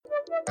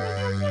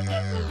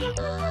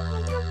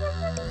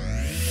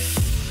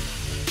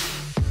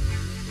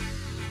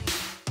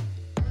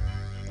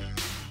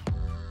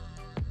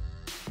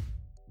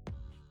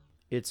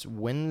It's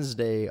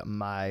Wednesday,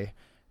 my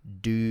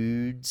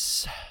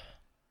dudes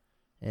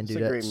and dudettes. It's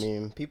a great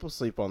meme. People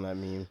sleep on that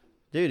meme.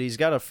 Dude, he's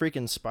got a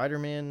freaking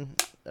Spider-Man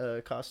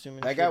costume.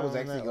 And that shit guy was on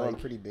actually that, going like,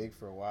 pretty big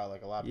for a while.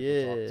 Like a lot of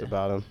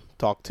people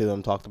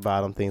talked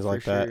about him, things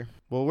like that.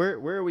 Well, where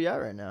are we at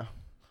right now?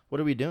 What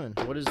are we doing?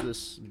 What is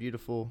this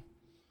beautiful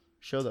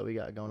show that we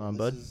got going on,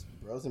 bud? This is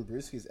Bros and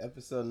Brewskis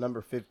episode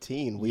number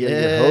 15. We are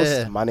your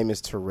hosts. My name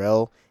is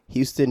Terrell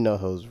Houston, no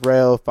hoes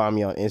Rel. Find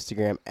me on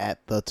Instagram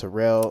at the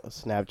Terrell,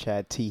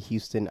 Snapchat T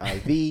Houston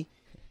IV.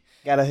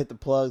 Gotta hit the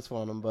plugs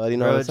for them, bud. You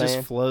know what I'm saying? It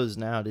just flows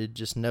now, dude.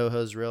 Just no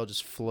hose Rel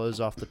just flows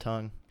off the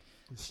tongue.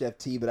 Chef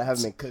T, but I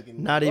haven't been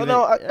cooking. Not even.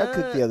 No, I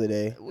cooked the other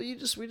day. Well, we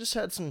just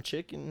had some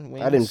chicken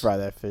wings. I didn't fry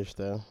that fish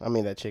though. I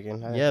mean that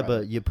chicken. Yeah,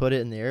 but you put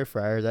it in the air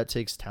fryer. That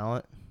takes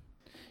talent.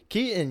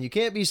 Keaton, you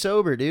can't be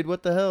sober, dude.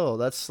 What the hell?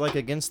 That's like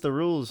against the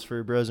rules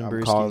for Bros and Brewskis.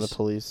 I'm calling the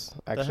police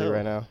actually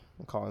right now.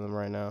 I'm calling them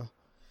right now.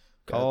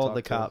 Call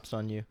the cops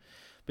on you.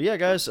 But yeah,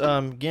 guys,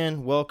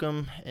 again,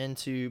 welcome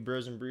into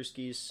Bros and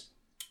Brewskis.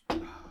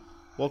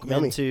 Welcome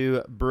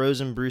into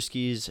Bros and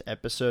Brewskis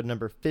episode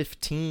number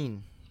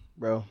 15.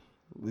 Bro,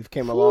 we've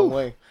came a long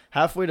way.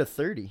 Halfway to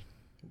 30.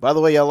 By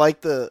the way, y'all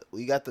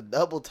we got the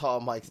double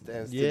tall mic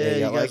stands today.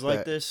 Yeah, you guys like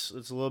that? this?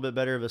 It's a little bit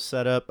better of a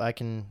setup. I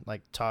can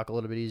talk a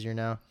little bit easier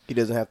now. He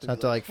doesn't have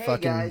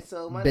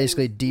to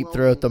basically deep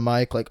throat the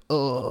mic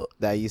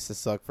That used to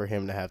suck for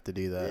him to have to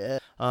do that. Yeah.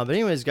 But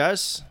anyways,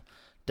 guys,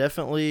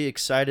 definitely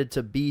excited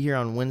to be here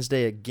on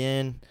Wednesday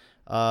again.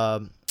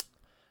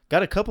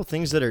 Got a couple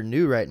things that are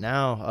new right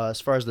now as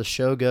far as the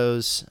show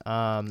goes.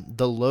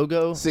 The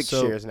logo. 6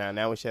 shares now.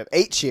 Now we should have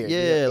 8 shares.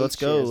 Yeah, let's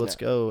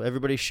go.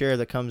 Everybody share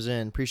that comes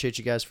in. Appreciate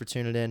you guys for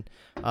tuning in.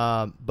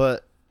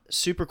 But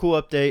super cool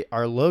update.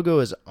 Our logo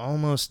is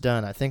almost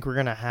done. I think we're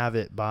going to have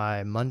it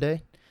by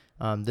Monday.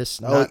 This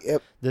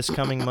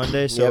coming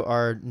Monday. So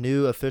our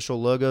new official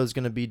logo is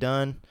going to be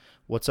done.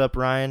 What's up,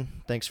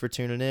 Ryan? Thanks for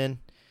tuning in.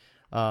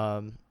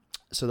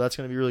 So that's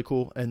going to be really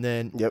cool. And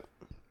then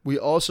we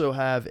also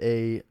have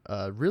a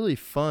really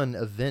fun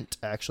event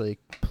actually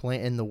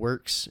in the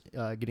works,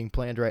 getting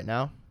planned right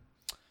now.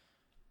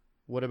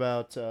 What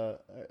about,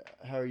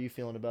 how are you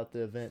feeling about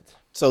the event?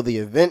 So the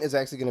event is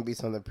actually going to be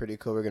something pretty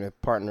cool. We're going to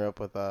partner up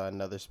with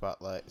another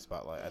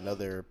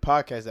another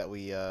podcast that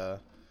we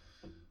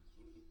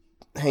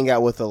hang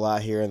out with a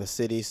lot here in the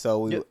city. So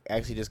we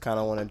actually just kind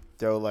of want to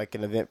throw like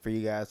an event for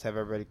you guys, have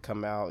everybody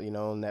come out,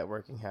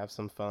 networking, have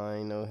some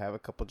fun, have a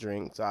couple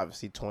drinks,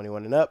 obviously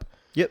 21 and up.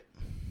 Yep.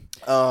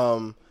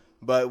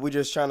 But we're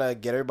just trying to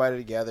get everybody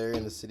together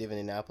in the city of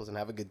Indianapolis and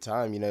have a good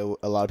time.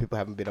 A lot of people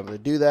haven't been able to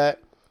do that.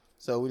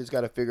 So we just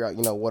got to figure out,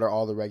 what are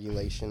all the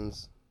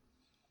regulations?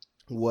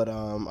 What,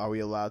 are we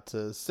allowed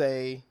to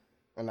say?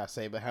 Or not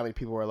say, but how many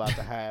people we're allowed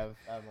to have?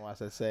 I don't know why I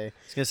said say. I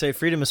was going to say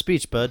freedom of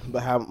speech, bud.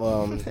 But how, you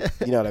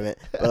know what I meant.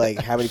 But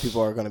how many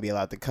people are going to be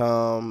allowed to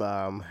come?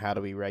 How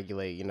do we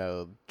regulate,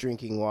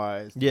 drinking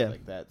wise? Yeah.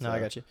 Like that. No, I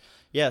got you.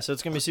 Yeah, so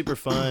it's going to be super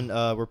fun.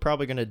 We're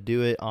probably going to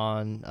do it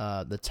on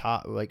the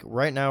top.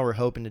 Right now, we're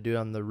hoping to do it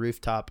on the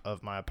rooftop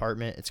of my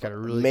apartment. It's got a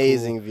really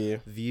amazing cool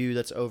view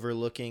that's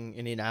overlooking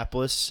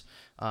Indianapolis.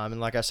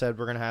 And like I said,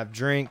 we're going to have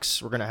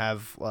drinks. We're going to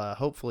have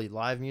hopefully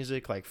live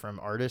music from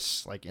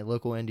artists,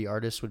 local indie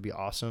artists would be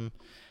awesome.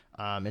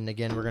 And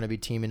again, we're going to be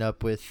teaming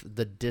up with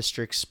the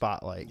District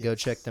Spotlight. Yes. Go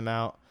check them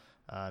out.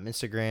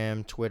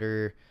 Instagram,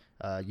 Twitter,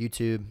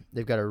 YouTube.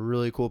 They've got a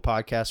really cool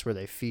podcast where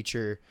they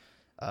feature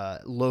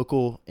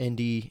local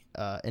indie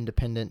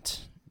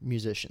independent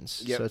musicians.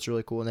 So it's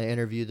really cool, and they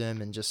interview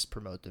them and just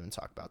promote them and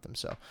talk about them.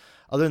 So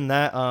other than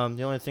that,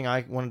 the only thing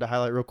I wanted to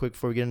highlight real quick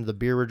before we get into the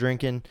beer we're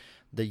drinking,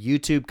 the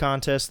YouTube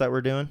contest that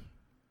we're doing.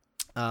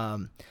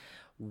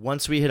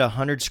 Once we hit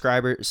 100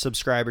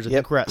 subscribers, I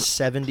think we're at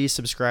 70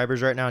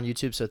 subscribers right now on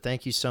YouTube. So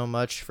thank you so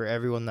much for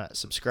everyone that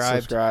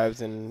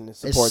subscribes and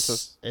supports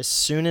us. As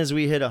soon as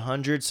we hit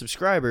 100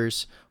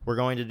 subscribers, we're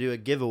going to do a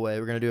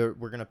giveaway. We're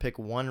going to pick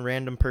one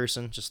random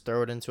person, just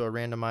throw it into a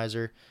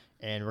randomizer,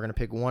 and we're going to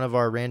pick one of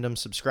our random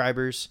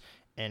subscribers,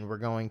 and we're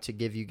going to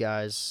give you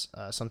guys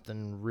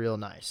something real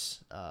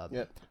nice.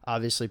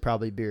 Obviously,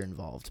 probably beer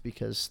involved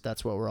because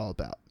that's what we're all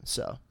about.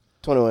 So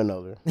 21 and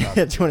older.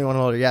 21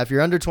 and older. Yeah, if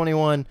you're under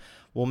 21.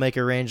 We'll make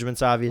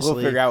arrangements, obviously.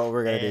 We'll figure out what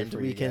we're going to do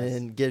for you guys. And we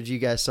can give you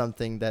guys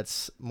something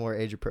that's more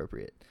age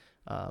appropriate.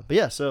 But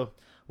yeah, so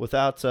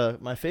without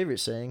my favorite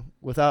saying,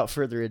 without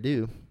further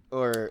ado,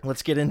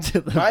 let's get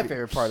into my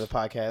favorite part of the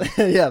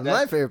podcast.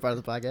 My favorite part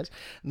of the podcast.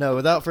 No,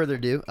 without further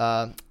ado,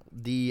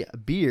 the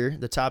beer,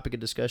 the topic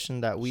of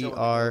discussion that we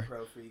are.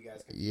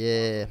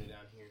 The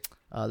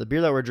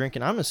beer that we're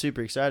drinking, I'm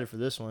super excited for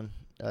this one.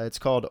 It's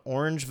called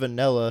Orange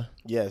Vanilla.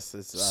 Yes,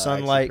 it's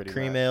Sunlight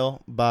Cream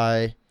Ale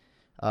by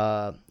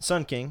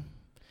Sun King.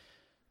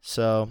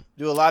 So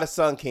Do a lot of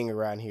Sun King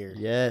around here.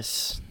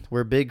 yes,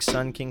 we're big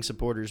Sun King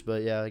supporters.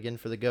 But yeah, again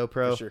for the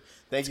GoPro, For sure.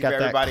 Thank It's you got for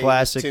that everybody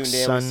classic who tuned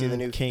in. We see the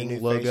Sun King the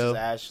new logo. faces,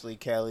 Ashley,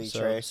 Kelly, so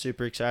Trey.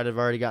 super excited. I've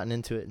already gotten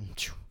into it.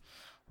 And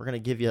we're gonna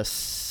give you a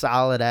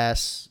solid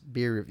ass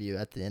beer review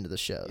at the end of the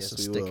show. Yes, so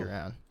we stick will.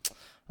 around.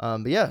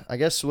 But yeah, I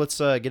guess let's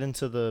get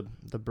into the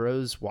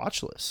bros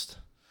watch list.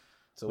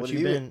 So What have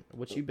you been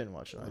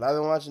watching? What I've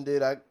been watching,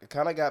 dude, I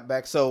kind of got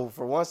back. So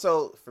for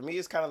me,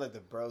 it's kind of like the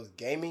bros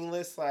gaming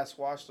list /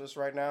 watch list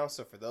right now.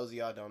 So for those of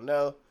y'all who don't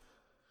know,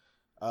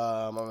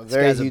 I'm a This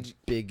very guy's huge, a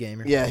big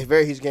gamer. yeah,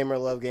 very huge gamer. I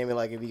love gaming.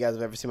 Like if you guys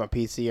have ever seen my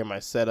PC or my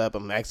setup,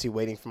 I'm actually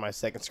waiting for my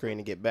second screen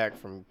to get back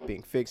from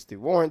being fixed through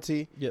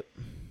warranty. Yep.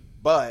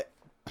 But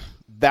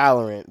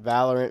Valorant.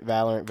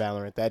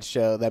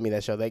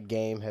 That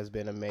game has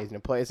been amazing to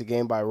play. It's a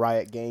game by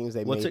Riot Games.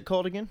 What's it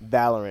called again?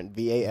 Valorant.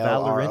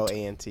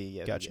 Valorant.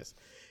 Yes, Gotcha. yes.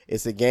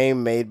 It's a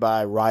game made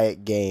by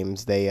Riot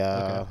Games. They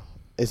Okay.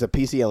 It's a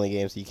PC only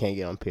game, so you can't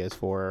get on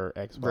PS4 or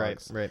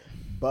Xbox. Right.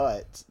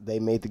 But they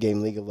made the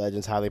game League of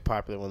Legends highly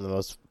popular, one of the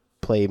most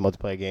played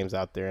multiplayer games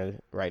out there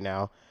right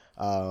now.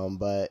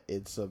 But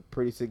it's a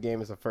pretty sick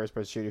game. It's a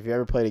first-person shooter. If you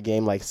ever played a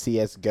game like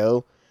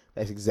CS:GO,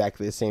 that's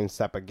exactly the same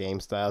type of game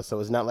style. So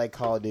it's not like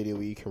Call of Duty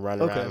where you can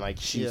run around and like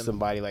shoot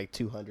somebody like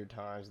 200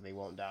 times and they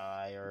won't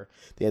die, or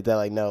they have that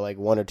like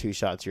 1 or 2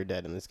 shots you're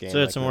dead in this game. So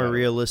it's like, a more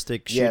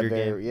realistic shooter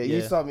game. game. Yeah,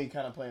 you saw me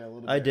kind of playing a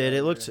little bit. I did.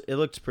 earlier. It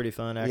looked pretty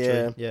fun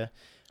actually. Yeah.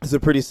 It's a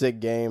pretty sick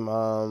game.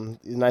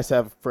 It's nice to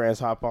have friends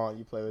hop on.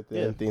 You play with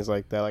them and things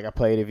like that. Like I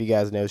played, if you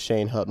guys know,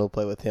 Shane Hutnell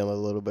played with him a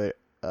little bit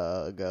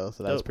ago,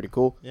 so that was pretty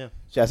cool. Yeah.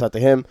 Shouts out to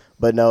him.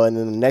 But no, and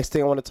then the next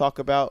thing I want to talk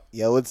about,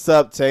 yo, what's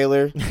up,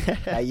 Taylor?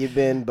 How you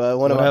been, bud?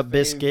 One of What my up,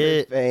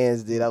 Biscuit?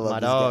 fans, dude. I love My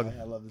this dog. guy.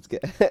 I love this guy.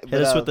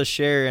 Hit us with a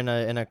share and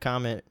a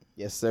comment.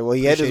 Yes, sir. Well,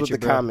 he had us Appreciate with you,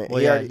 the bro. comment. Well,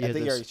 I yeah, think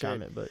he already shared.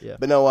 comment, but yeah.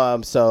 But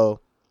no, so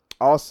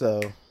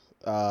also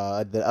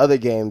the other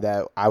game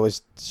that I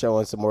was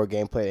showing some more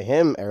gameplay to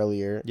him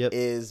earlier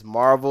is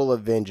Marvel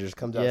Avengers.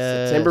 Comes out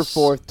September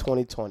 4th,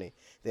 2020.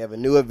 They have a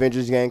new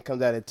Avengers game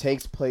comes out. It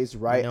takes place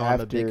right after.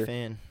 I'm a big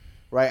fan.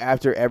 Right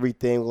after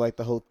everything, like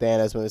the whole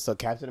Thanos movie. So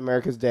Captain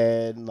America's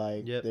dead.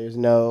 Like there's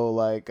no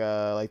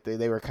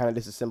they were kind of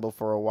disassembled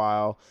for a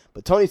while,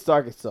 but Tony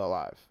Stark is still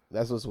alive.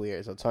 That's what's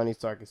weird. So Tony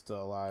Stark is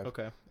still alive.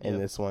 Okay. In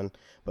this one,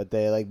 but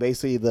they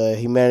basically the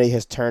humanity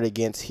has turned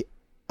against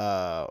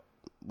what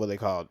they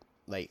called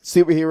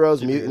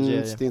superheroes,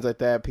 mutants, things like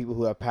that. People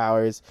who have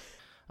powers.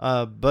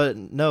 But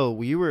no,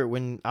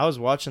 when I was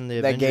watching the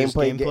Avengers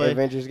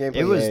gameplay,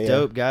 it was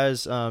dope,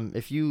 guys.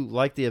 If you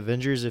like the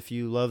Avengers, if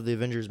you love the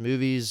Avengers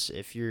movies,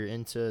 if you're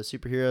into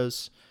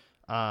superheroes,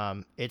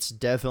 it's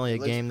definitely a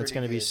game that's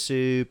going to be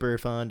super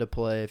fun to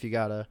play.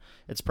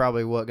 It's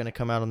probably going to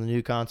come out on the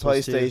new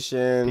consoles,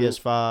 PlayStation,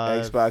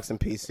 PS5, Xbox, and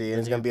PC, and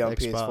it's going to be on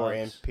Xbox.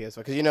 PS4 and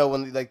PS5.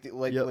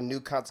 Because when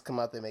new consoles come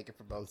out, they make it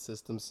for both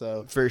systems.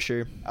 So for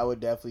sure, I would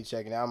definitely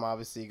check it out. I'm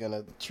obviously going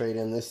to trade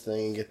in this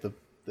thing and get the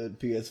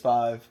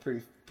PS5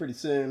 pretty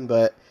soon,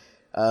 but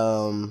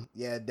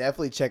yeah,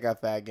 definitely check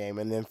out that game.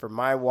 And then for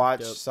my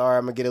watch, sorry,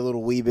 I'm gonna get a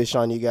little weebish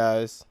on you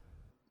guys.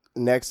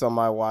 Next on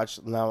my watch,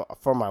 now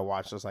for my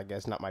watch list, I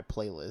guess not my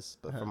playlist,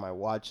 but for my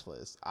watch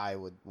list, I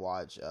would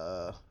watch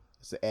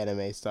it's an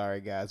anime.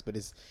 Sorry guys, but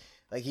it's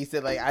like he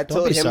said, I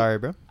told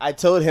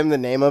him the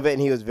name of it,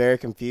 and he was very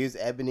confused.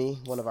 Ebony,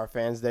 one of our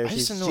fans there,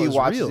 she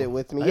watches it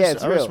with me.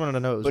 It's real. I just wanted to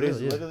know it was real.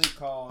 It's literally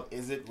called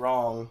 "Is It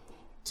Wrong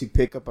to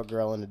Pick Up a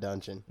Girl in a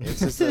Dungeon?" It's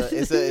just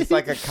it's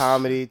like a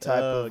comedy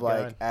type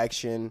of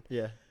action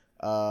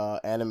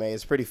anime.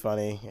 It's pretty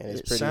funny, and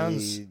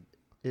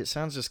it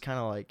sounds just kind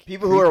of like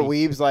people who are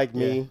weebs like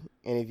me,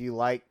 and if you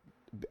like,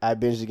 I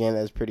binged a game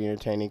that's pretty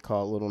entertaining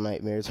called Little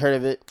Nightmares. Heard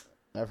of it?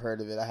 I've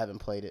heard of it. I haven't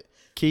played it.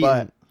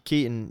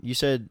 Keaton, you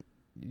said,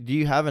 do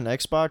you have an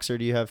Xbox or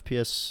do you have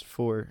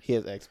PS4? He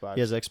has Xbox. He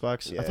has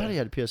Xbox? Yeah. I thought he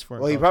had a PS4.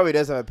 Well, he probably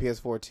does have a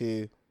PS4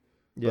 too.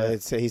 Yeah.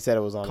 But he said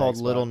it was on called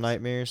Xbox. Little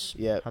Nightmares.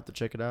 Yeah. Have to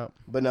check it out.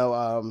 But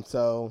no,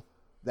 so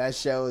that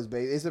show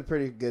it's a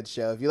pretty good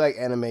show. If you like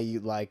anime,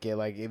 you'd like it.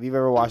 Like if you've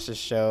ever watched the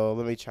show,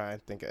 let me try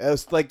and think. It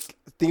was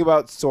think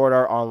about Sword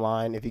Art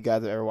Online. If you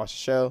guys have ever watched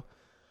the show,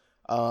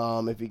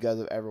 if you guys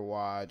have ever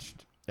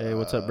watched, hey,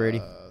 what's up,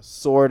 Brady?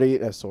 Soul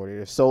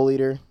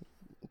Eater,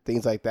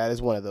 things like that.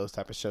 It's one of those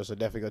type of shows. So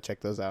definitely go check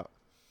those out.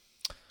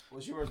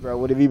 What's yours, bro?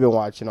 What have you been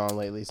watching on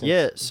lately?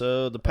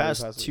 So the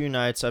past 2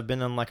 nights I've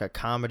been on a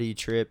comedy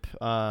trip.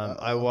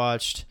 I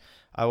watched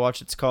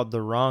it's called The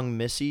Wrong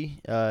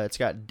Missy. It's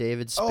got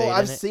David Spade in it.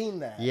 I've seen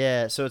that.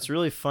 Yeah, so it's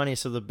really funny.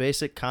 So the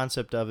basic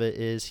concept of it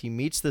is he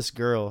meets this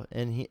girl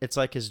and it's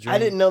like his dream. I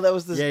didn't know that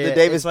was the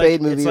David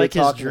Spade movie. It's like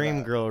his dream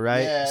about. girl,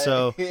 right? Yeah.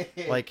 So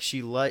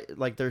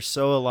they're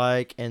so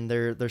alike and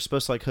they're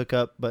supposed to hook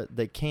up but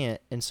they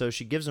can't. And so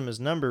she gives him his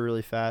number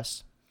really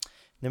fast.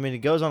 Then when he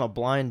goes on a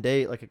blind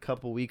date a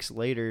couple weeks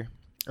later,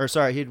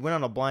 he went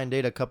on a blind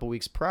date a couple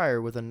weeks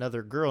prior with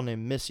another girl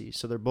named Missy.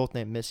 So they're both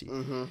named Missy.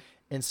 Mm-hmm.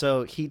 And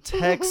so he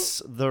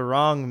texts the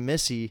wrong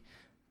Missy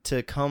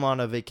to come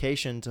on a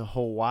vacation to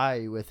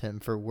Hawaii with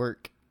him for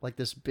work,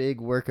 this big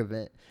work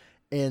event.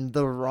 and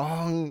the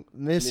wrong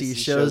Missy Missy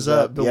shows shows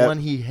up. up, The yep. one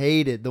he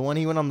hated, the one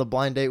he went on the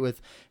blind date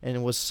with, and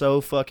it was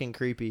so fucking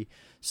creepy.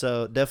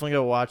 So definitely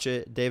go watch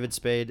it. David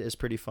Spade is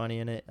pretty funny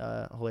in it.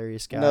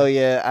 Hilarious guy. No,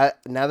 yeah.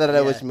 Now that I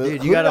know Yeah, which movie,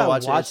 dude, you who gotta did I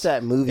watch it. watch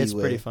that movie. It's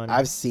with? pretty funny.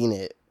 I've seen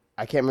it.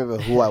 I can't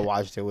remember who I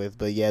watched it with,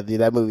 but yeah,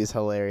 dude, that movie's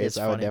hilarious. It's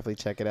I would funny. definitely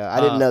check it out.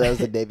 I didn't know that was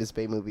the David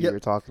Spade movie Yep. you were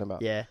talking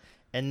about. Yeah.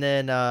 And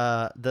then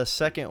the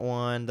second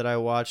one that I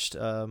watched,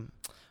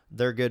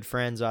 they're good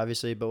friends,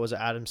 obviously, but was an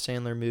Adam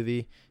Sandler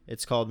movie.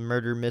 It's called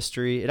Murder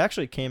Mystery. It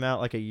actually came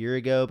out like a year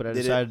ago, but I Did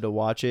it? decided to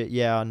watch it.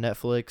 Yeah, on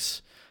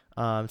Netflix.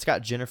 It's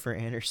got Jennifer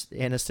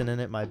Aniston in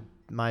it,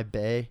 my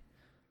bae.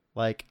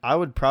 Like, I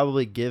would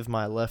probably give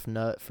my left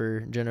nut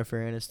for Jennifer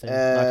Aniston.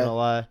 Not gonna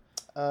lie,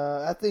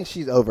 I think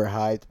she's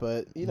overhyped,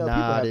 but people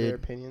Nah, have dude. their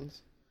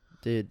opinions.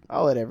 dude.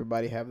 I'll let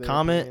everybody have their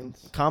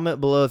opinions. Comment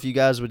below if you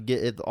guys would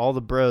get it, all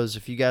the bros,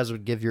 if you guys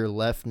would give your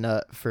left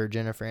nut for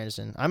Jennifer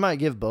Aniston. I might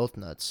give both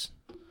nuts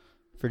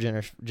for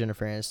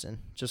Jennifer Aniston.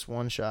 Just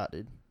one shot,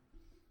 dude.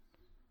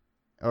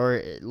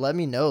 Or let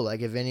me know, like,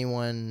 if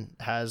anyone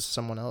has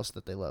someone else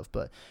that they love.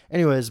 But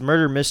anyways,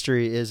 Murder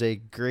Mystery is a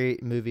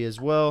great movie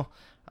as well.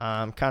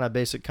 Kind of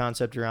basic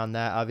concept around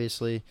that.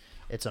 Obviously,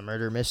 it's a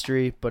murder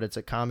mystery, but it's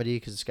a comedy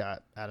because it's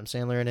got Adam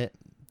Sandler in it.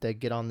 They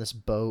get on this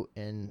boat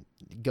and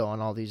go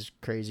on all these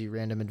crazy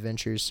random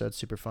adventures, so it's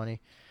super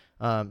funny.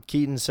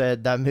 Keaton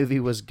said that movie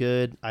was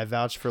good. I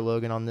vouched for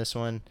Logan on this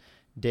one.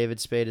 David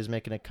Spade is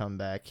making a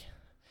comeback.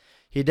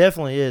 He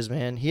definitely is,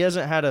 man. He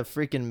hasn't had a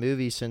freaking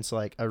movie since,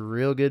 like, a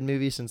real good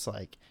movie since,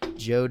 like,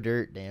 Joe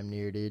Dirt, damn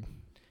near, dude.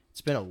 It's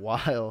been a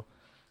while.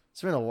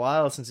 It's been a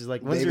while since he's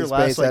like, when's David your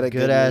Spade's last, had a like, good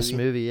good-ass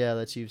movie. movie, yeah,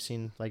 that you've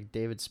seen, like,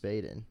 David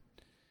Spade in?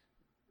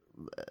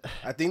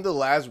 I think the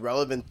last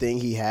relevant thing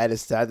he had,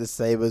 is sad to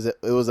say, was it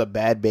was a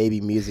Bad Baby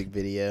music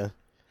video.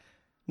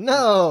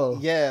 No!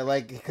 Yeah,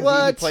 like, because he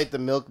What? played the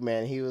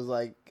milkman. He was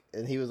like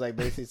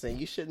basically saying,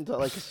 you shouldn't talk,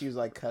 like, 'cause she was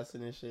like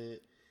cussing and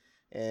shit.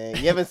 And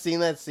you haven't seen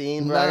that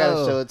scene, bro? I gotta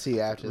No. show it to you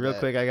after Real that.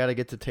 quick, I got to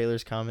get to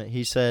Taylor's comment.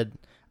 He said,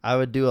 I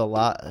would do a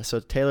lot. So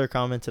Taylor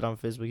commented on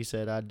Facebook. He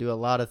said, I'd do a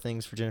lot of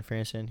things for Jennifer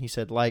Aniston. He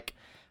said, like,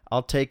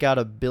 I'll take out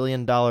 $1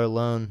 billion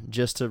loan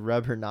just to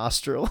rub her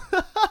nostril.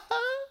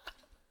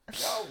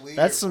 Y'all weird,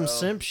 That's some bro.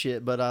 simp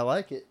shit, but I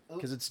like it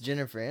because it's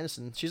Jennifer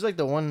Aniston. She's like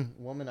the one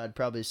woman I'd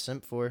probably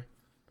simp for.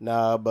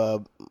 Nah, but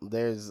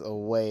there's a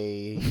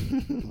way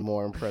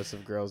more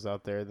impressive girls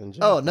out there than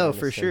Jennifer Oh, no,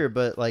 for Aniston. sure.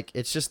 But, like,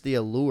 it's just the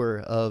allure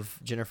of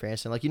Jennifer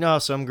Aniston. Like, you know how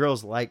some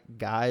girls like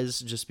guys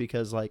just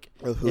because, like,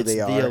 Of who it's they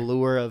the are.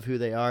 allure of who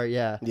they are.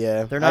 Yeah.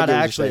 Yeah. They're I not get what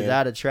you're actually saying.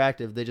 that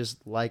attractive. They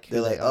just like who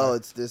They're they like, are. oh,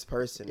 it's this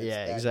person. It's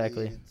Yeah, that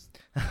exactly. dude.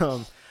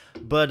 It's-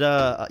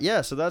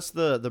 Yeah, so that's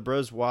the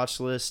bros watch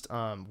list.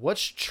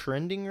 What's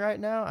trending right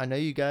now? I know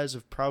you guys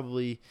have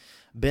probably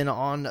been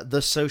on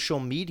the social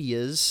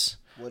medias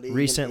What even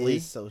recently.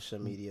 is social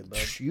media, bud?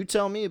 You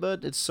tell me,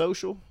 bud. It's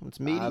social. It's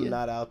media. I'm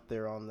not out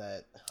there on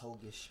that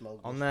hogish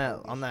smoke. on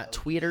that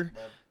Twitter.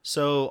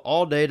 So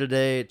all day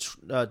today,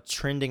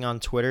 trending on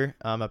Twitter.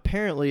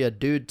 Apparently, a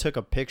dude took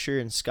a picture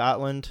in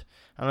Scotland.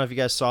 I don't know if you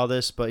guys saw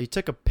this, but he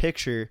took a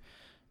picture,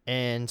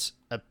 and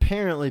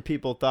apparently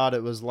people thought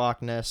it was the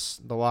Loch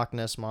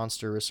Ness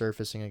monster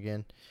resurfacing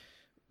again,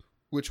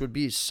 which would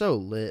be so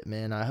lit,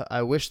 man.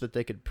 I wish that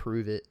they could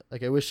prove it.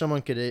 Like, I wish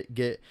someone could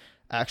get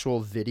actual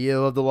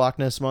video of the Loch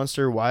Ness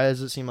monster. Why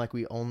does it seem like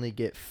we only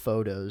get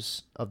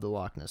photos of the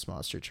Loch Ness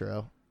monster,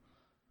 Terrell?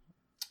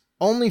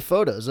 Only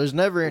photos. There's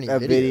never any A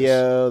videos.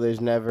 video. There's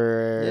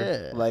never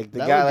Yeah, like the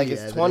that guy. would Like be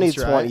it's evidence,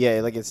 2020. right?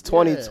 Yeah, like it's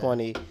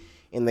 2020,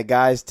 and the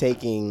guy's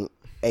taking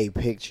a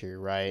picture,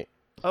 right?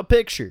 A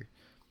picture.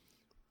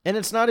 And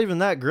it's not even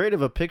that great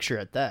of a picture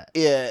at that.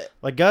 Yeah.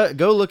 Like, go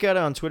look at it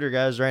on Twitter,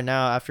 guys, right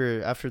now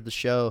after the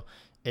show.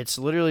 It's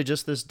literally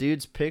just this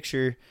dude's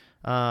picture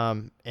in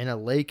a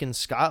lake in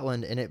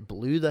Scotland, and it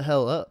blew the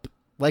hell up.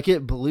 Like,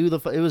 it blew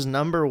it was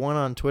number one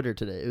on Twitter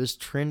today. It was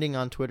trending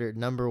on Twitter,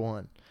 number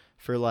one,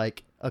 for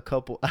like a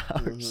couple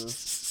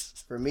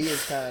hours. For me,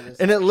 it's kind of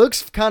just And it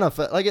looks kind of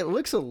like, it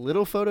looks a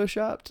little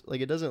photoshopped. Like,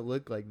 it doesn't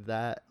look like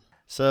that.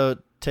 So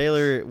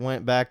Taylor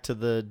went back to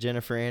the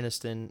Jennifer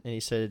Aniston, and he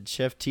said,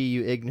 Chef T,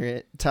 you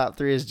ignorant. Top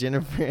 3 is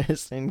Jennifer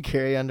Aniston,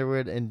 Carrie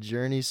Underwood, and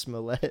Journey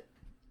Smollett.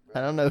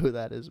 I don't know who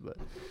that is, but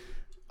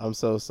I'm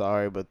so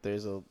sorry, but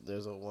there's a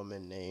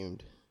woman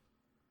named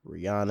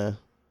Rihanna.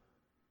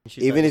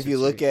 she's Even like if you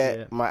look 6'3", at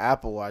yeah. my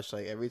Apple Watch,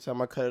 like every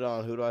time I cut it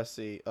on, who do I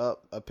see?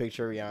 Up a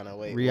picture of Rihanna.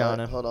 Wait, Rihanna.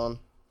 what? Hold on.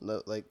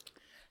 No, like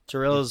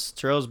Terrell's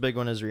big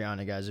one is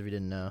Rihanna, guys, if you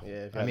didn't know.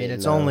 Yeah, if I I mean, didn't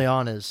it's know. only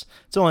on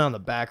the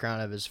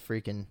background of his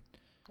freaking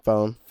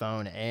phone.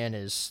 phone and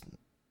his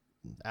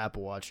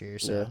Apple Watch here.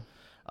 So,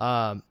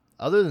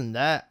 other than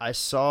that, I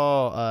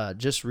saw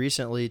just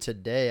recently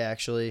today,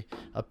 actually,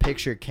 a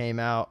picture came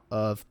out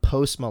of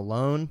Post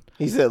Malone.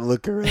 He said,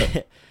 "Look her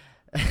up."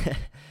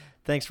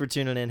 Thanks for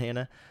tuning in,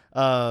 Hannah.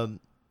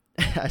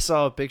 I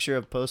saw a picture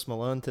of Post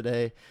Malone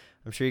today.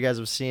 I'm sure you guys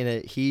have seen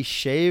it. He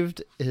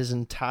shaved his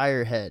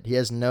entire head. He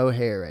has no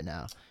hair right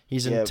now.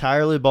 He's Yep.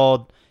 entirely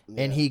bald,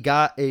 and Yeah. he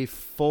got a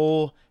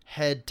full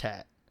head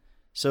tat.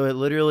 So it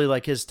literally,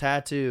 like, his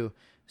tattoo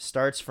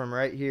starts from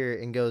right here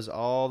and goes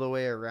all the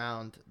way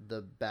around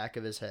the back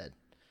of his head.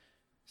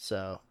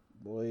 So,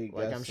 Boy, you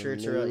like got I'm some sure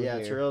new Terrell. Yeah,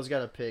 hair. Terrell's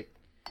got a pick.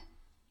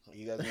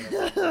 You guys gonna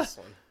love this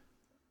one.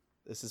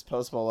 This is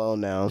Post Malone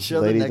now,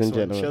 Show ladies the next and one.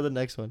 gentlemen. Show the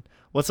next one.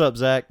 What's up,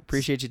 Zach?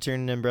 Appreciate you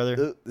tuning in, brother.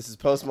 Ooh, this is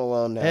Post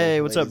Malone now. Hey,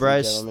 what's up, ladies and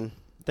Bryce? gentlemen.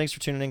 Thanks for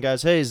tuning in,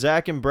 guys. Hey,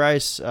 Zach and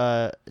Bryce,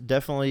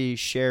 definitely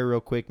share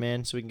real quick,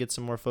 man, so we can get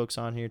some more folks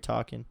on here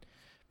talking.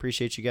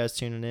 Appreciate you guys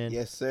tuning in.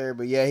 Yes, sir.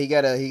 But yeah, he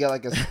got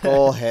like a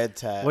skull head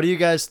tat. What do you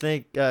guys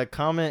think?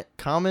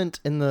 Comment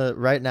in the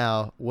right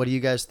now. What do you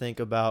guys think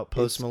about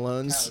Post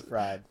Malone's Kind of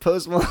fried.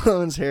 Post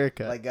Malone's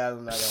haircut? Like, God,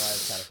 I'm not gonna lie,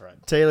 it's kind of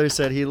fried. Taylor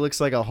said he looks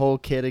like a whole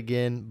kid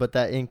again, but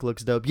that ink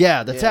looks dope.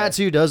 Yeah, the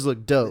tattoo does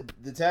look dope.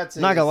 The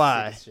tattoo. Not gonna is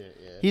lie. sick as shit,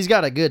 yeah. He's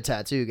got a good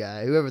tattoo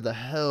guy. Whoever the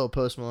hell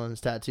Post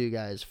Malone's tattoo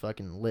guy is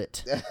fucking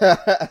lit.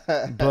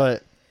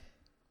 But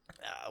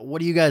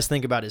what do you guys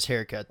think about his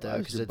haircut though?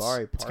 Because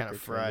it's kind of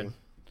fried.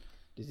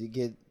 Does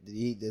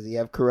he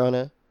have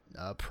corona?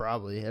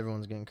 Probably.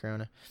 Everyone's getting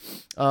corona.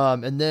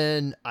 And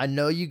then I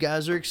know you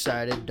guys are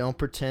excited. Don't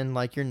pretend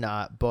like you're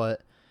not.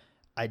 But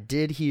I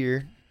did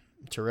hear,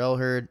 Terrell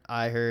heard,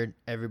 I heard,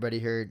 everybody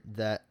heard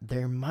that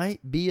there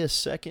might be a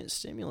second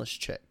stimulus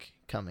check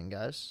coming,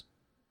 guys.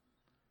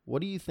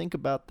 What do you think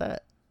about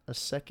that? A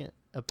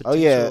potential. Oh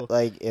yeah,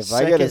 like if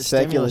I get a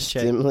second stimulus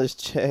stimulus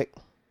check,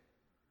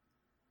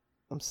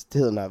 I'm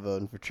still not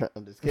voting for Trump.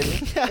 I'm just kidding.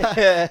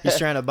 He's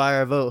trying to buy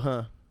our vote,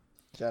 huh?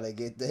 He's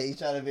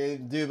trying to be,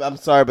 dude. I'm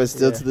sorry, but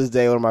still Yeah. to this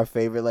day, one of my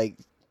favorite like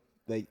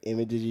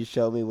images you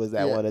showed me was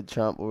that Yeah. one of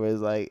Trump where it's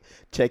like,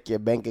 check your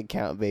bank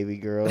account, baby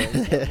girl. Like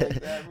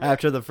that,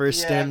 After the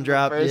first stim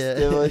drop, first yeah.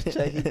 stimulus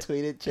check, he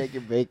tweeted, check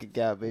your bank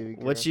account, baby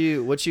girl. What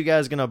you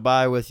guys gonna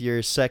buy with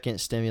your second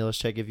stimulus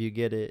check if you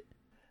get it?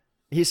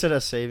 He said a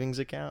savings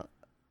account.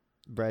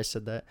 Bryce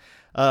said that.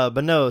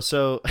 But no,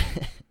 so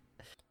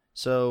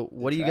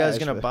what are you guys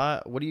gonna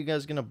buy? What are you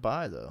guys gonna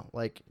buy though?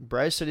 Like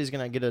Bryce said he's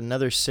gonna get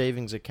another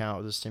savings account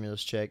with a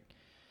stimulus check.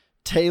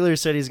 Taylor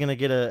said he's gonna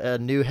get a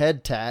new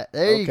head tat.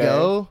 There you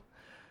go.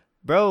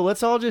 Bro,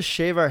 let's all just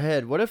shave our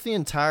head. What if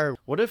think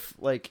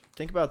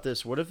about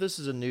this. What if this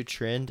is a new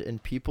trend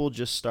and people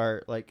just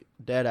start, like,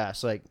 dead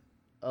ass, like,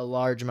 a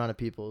large amount of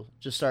people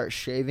just start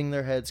shaving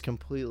their heads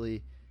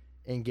completely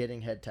and getting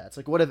head tats?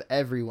 Like, what if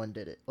everyone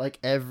did it? Like,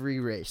 every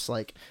race,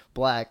 like,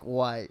 black,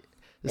 white,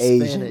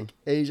 Hispanic,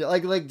 Asian,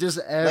 like just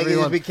everyone. Like, it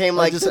just became,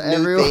 like, just the new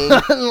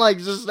everyone, thing. like,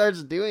 just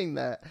starts doing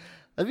that.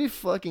 That'd be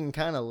fucking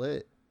kind of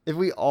lit. If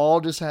we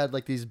all just had,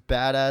 like, these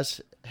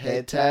badass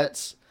head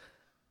tats.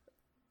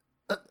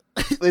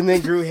 And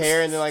then grew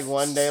hair, and then like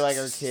one day, like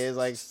our kids,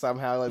 like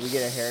somehow, like we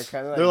get a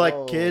haircut. They're like,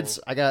 whoa. kids,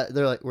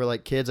 we're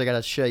like, kids, I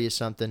gotta show you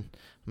something.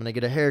 I'm gonna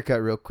get a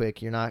haircut real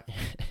quick. You're not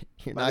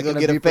gonna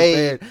get be a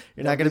fade. prepared.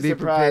 You're not gonna be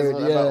surprised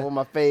prepared. about Yeah. what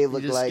my fade You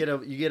look just like.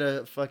 you get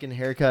a fucking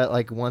haircut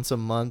like once a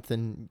month,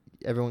 and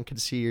everyone can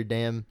see your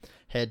damn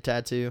head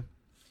tattoo.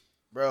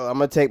 Bro, I'm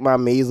gonna take my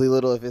measly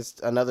little, if it's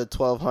another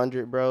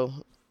 1,200, bro,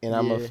 and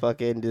I'm gonna Yeah.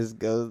 fucking just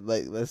go,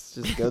 like, let's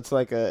just go to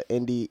like a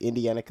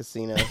Indiana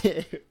casino.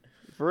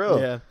 For real.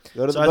 Yeah.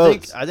 Go to So the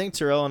boats. I think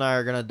Terrell and I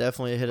are gonna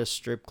definitely hit a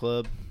strip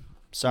club.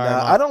 Sorry, Nah,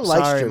 Mom. I don't like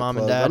Sorry, strip Mom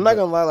clubs. and Dad. I'm not but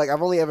gonna lie, like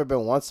I've only ever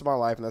been once in my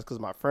life, and that's because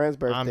my friend's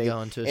birthday. I'm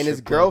going to a and his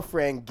strip club.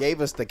 girlfriend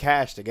gave us the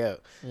cash to go.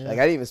 Yeah. Like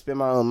I didn't even spend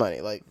my own money.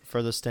 Like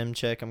For the stem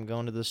check, I'm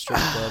going to the strip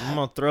club. I'm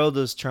gonna throw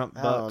those Trump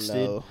I bucks, don't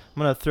dude. know.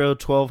 I'm gonna throw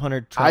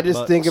 1,200 Trump I just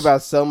bucks. think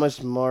about so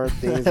much more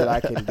things that I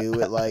can do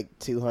with like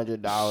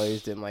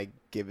 $200 than like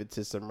give it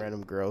to some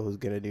random girl who's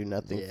gonna do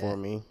nothing Yeah. for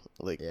me.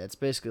 Like Yeah, it's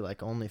basically like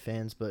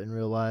OnlyFans, but in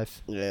real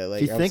life. yeah,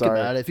 like If you I'm think sorry.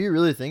 about it, if you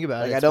really think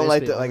about Like it, I it's don't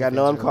like basically to like I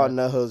know OnlyFans I'm in called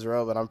real life. No Hose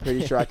Row, but I'm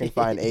pretty sure I can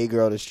find a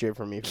girl to strip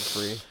for me for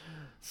free.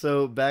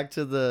 So back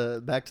to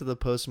the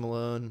Post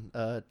Malone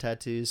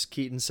tattoos.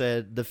 Keaton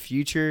said the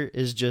future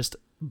is just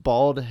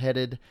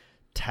bald-headed,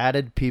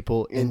 tatted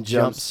people in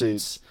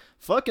jumpsuits.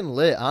 Fucking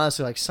lit,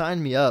 honestly. Like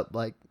sign me up.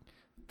 Like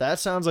that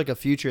sounds like a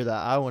future that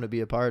I want to be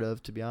a part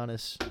of. To be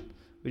honest,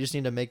 we just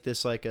need to make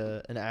this like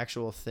an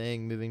actual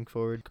thing moving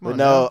forward. Come But on,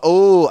 no, now.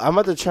 oh, I'm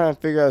about to try and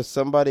figure out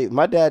somebody.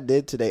 My dad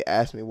did today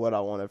ask me what I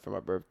wanted for my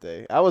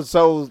birthday. I was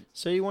so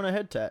Say you want a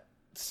head tat.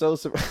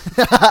 surprised.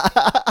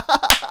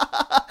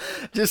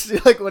 Just see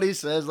like what he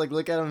says. Like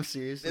look at him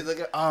seriously.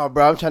 Oh,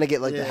 bro, I'm trying to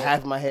get like the Yeah. half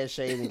of my head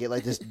shaved and get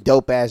like this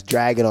dope ass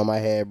dragon on my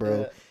head,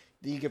 bro. Yeah.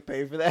 Do you get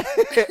paid for that?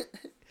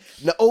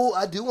 No, oh,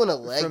 I do want a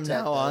leg From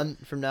tat. now on, you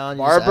just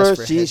Barbara, ask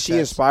for she head she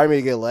tats. inspired me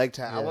to get a leg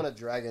tat. I Yeah. want a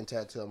dragon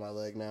tattoo on my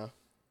leg now.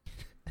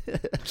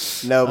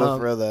 No, but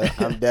for real though,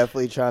 I'm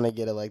definitely trying to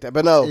get a leg tat.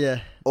 But no, Yeah.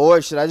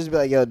 or should I just be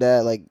like, yo,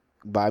 dad, like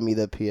buy me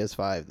the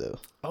PS5 though?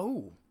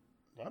 Oh,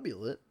 that'd be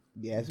lit.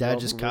 Yeah, Dad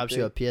just cops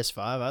you a PS5.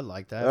 I'd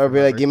like that. Or for be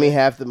my like, give me birthday.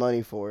 half the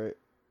money for it.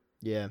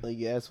 Yeah. Like,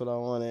 yeah, that's what I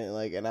wanted.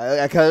 Like, and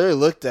I kind of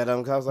looked at him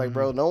because I was like,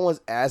 bro, no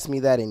one's asked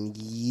me that in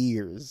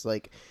years.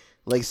 Like,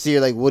 see,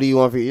 like, what do you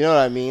want for you know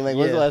what I mean? Like,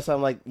 when's the Yeah. last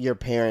time like your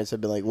parents have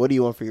been like, what do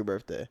you want for your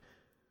birthday?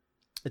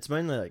 It's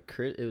mainly like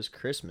it was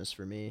Christmas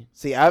for me.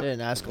 See, I I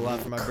didn't ask a lot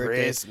for my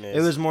Christmas. birthday.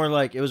 It was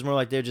more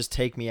like they'd just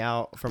take me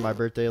out for my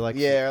birthday, like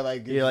or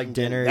like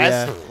dinner.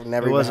 That's Yeah,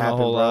 never it even wasn't happened,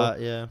 a whole bro.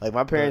 lot. Yeah, Like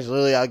my parents,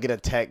 literally, I'll get a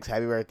text,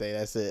 "Happy birthday."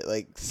 That's it.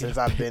 Like since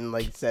I've been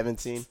like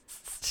 17.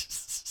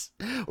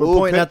 We're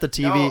pointing at the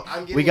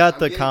TV. No, we got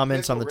the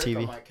comments on the Pickle TV.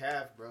 Rick on my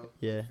calf, bro.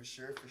 Yeah, for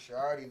sure.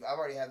 I've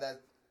already had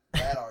that.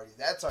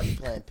 That's already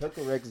planned.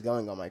 Pickle Rick is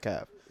going on my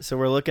calf. so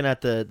we're looking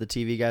at the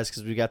TV guys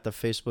because we got the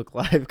Facebook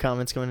Live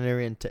comments coming in there,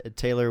 and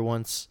Taylor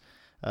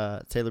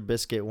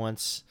Biscuit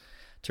wants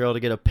Terrell to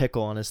get a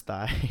pickle on his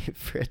thigh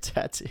for a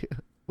tattoo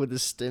with a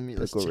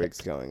stimulus Pickle check.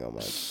 Rick's going on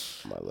my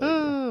leg.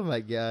 Oh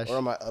my gosh! Or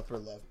on my upper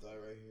left thigh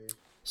right here.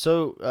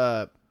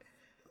 So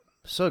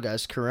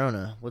guys,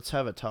 Corona. Let's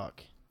have a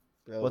talk.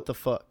 Bro, What the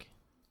fuck?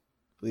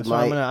 we So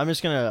might, I'm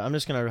just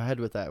gonna head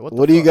with that.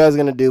 what are you guys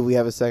gonna do if we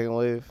have a second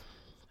wave?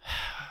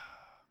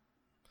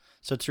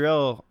 So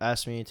Terrell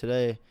asked me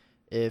today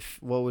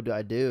what would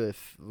I do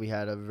if we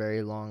had a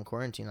very long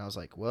quarantine. I was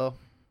like, well,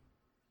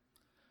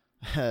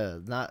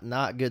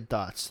 not good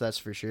thoughts, that's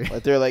for sure.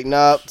 But they're like,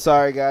 nope,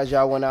 sorry guys,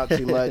 y'all went out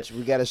too much.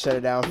 We gotta shut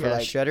it down for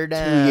like shut her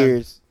down. 2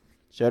 years.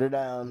 Shut her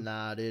down.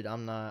 Nah, dude,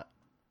 I'm not.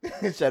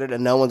 Shut her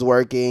down. No one's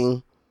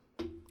working.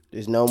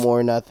 There's no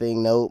more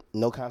nothing. No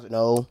concert.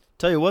 No.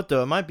 Tell you what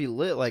though, it might be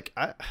lit. Like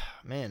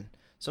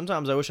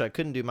sometimes I wish I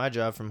couldn't do my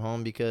job from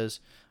home because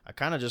I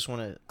kind of just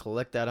want to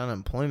collect that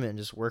unemployment and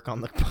just work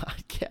on the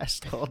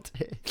podcast all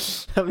day.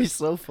 That'd be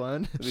so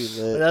fun. It'd be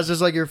lit. That's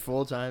just like your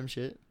full-time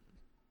shit.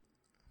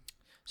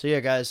 So yeah,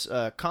 guys,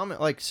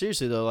 comment, like,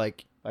 seriously though,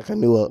 like a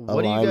new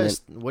what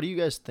alignment. do you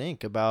guys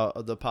think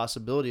about the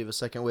possibility of a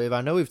second wave?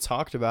 I know we've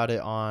talked about it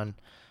on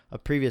a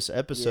previous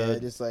episode. Yeah,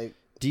 just like,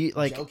 do you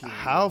like joking,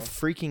 how you know?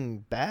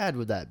 freaking bad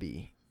would that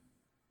be?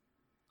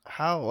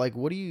 How, like,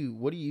 what do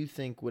you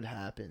think would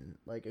happen,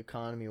 like,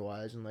 economy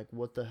wise, and like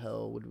what the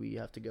hell would we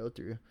have to go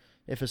through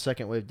if a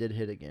second wave did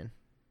hit again?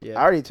 Yeah,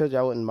 I already told you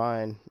I wouldn't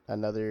mind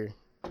another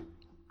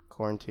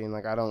quarantine.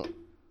 Like, I don't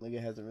think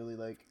it hasn't really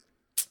like.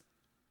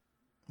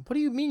 What do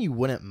you mean you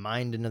wouldn't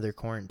mind another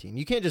quarantine?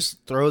 You can't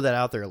just throw that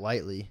out there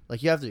lightly.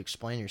 Like, you have to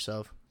explain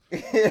yourself.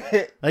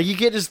 Like, you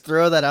can't just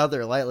throw that out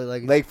there lightly.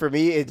 Like for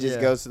me, it just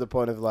Yeah. goes to the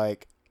point of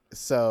like,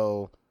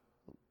 so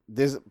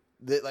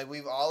like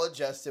we've all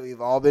adjusted,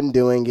 we've all been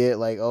doing it.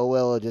 Like, oh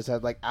well, it just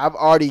has like I've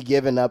already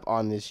given up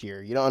on this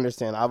year. You don't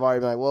understand. I've already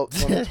been like, well,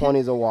 2020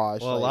 is a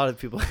wash. Well, like, a lot of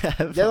people have.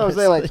 that's what I'm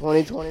saying. Like,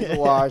 honestly. 2020 is a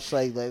wash.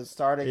 Like, let's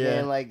start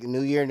again. Yeah. Like,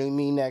 new year, new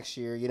me next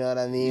year. You know what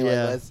I mean?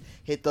 Yeah. Like, let's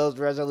hit those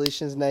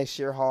resolutions next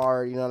year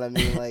hard. You know what I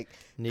mean? Like,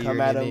 New come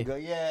year, at new them, me. go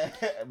yeah.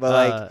 But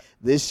like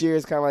this year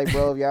is kind of like,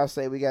 bro, if y'all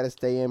say we got to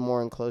stay in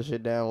more and close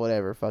shit down,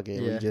 whatever. Fuck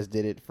it. Yeah. We just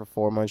did it for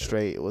 4 months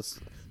straight. It was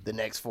the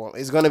next 4.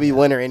 It's gonna be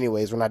winter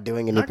anyways. We're not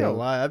doing I'm not gonna anything.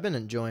 lie, I've been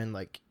enjoying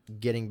like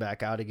getting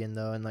back out again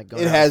though, and like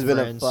going It out has with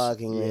been friends. a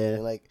fucking yeah.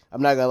 man. Like,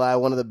 I'm not gonna lie,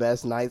 one of the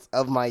best nights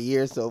of my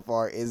year so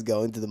far is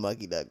going to the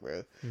Mucky Duck,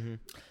 bro. Mm-hmm.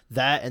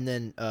 That and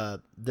then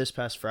this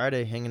past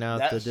Friday, hanging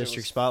out at That the shit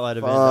District was Spotlight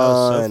event. That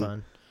was so fun.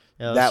 fun.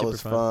 Yeah, That super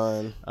was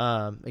fun.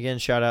 fun. Again,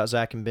 shout out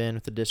Zach and Ben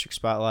with the District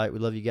Spotlight. We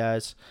love you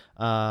guys.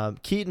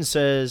 Keaton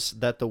says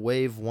that the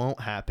wave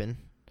won't happen.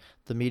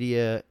 The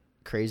media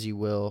crazy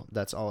will.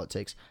 That's all it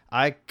takes.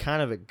 I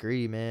kind of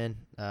agree, man.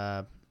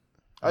 Oh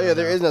yeah,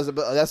 there is no.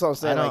 But that's what I'm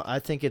saying. Like, I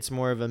think it's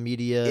more of a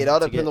media. it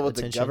all to depends get on what the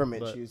attention,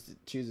 government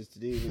but- chooses to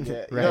do. Yeah, you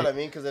know Right. what I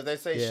mean? Because if they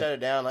say Yeah. shut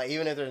it down, like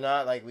even if they're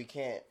not, like we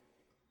can't.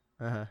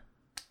 Uh-huh.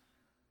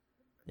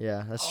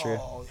 Yeah, that's true.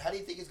 Oh, how do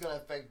you think it's gonna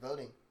affect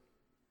voting?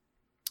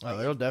 Oh,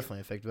 it'll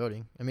definitely affect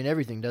voting. I mean,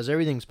 everything does.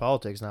 Everything's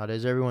politics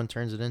nowadays. Everyone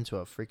turns it into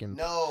a freaking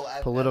No,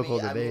 political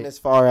I mean, debate. as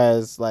far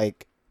as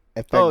like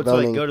affect to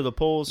voting, like go to the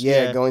polls.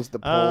 yeah, going to the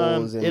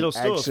polls and it'll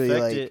still actually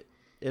affect like it.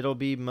 It'll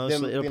be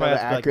mostly. It'll being probably able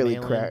to have to accurately be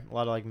like mail-in, crack. a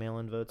lot of like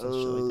mail-in votes and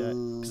shit like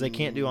that. Because they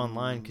can't do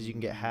online because you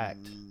can get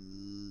hacked.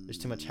 There's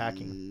too much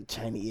hacking.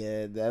 China,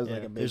 yeah, that was Yeah,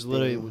 like a big there's thing.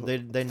 literally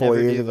they 4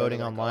 never years do ago, voting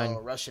like, online. Oh,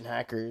 Russian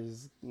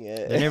hackers,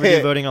 yeah, They never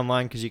do voting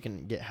online because you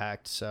can get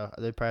hacked. So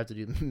they probably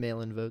have to do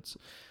mail-in votes.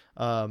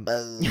 a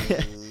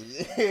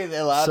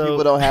lot of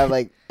people don't have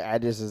like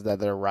addresses that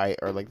they're right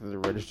or like the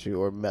registry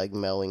or like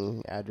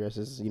mailing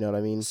addresses. You know what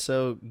I mean?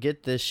 So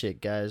get this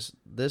shit, guys.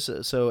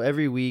 So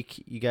every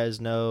week, you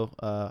guys know,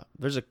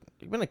 there's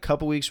been a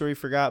couple weeks where we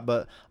forgot,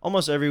 but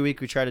almost every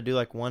week we try to do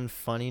like one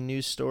funny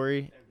news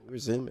story We're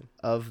zooming.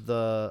 of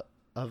the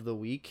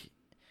week,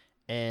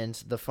 and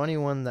the funny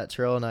one that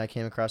Terrell and I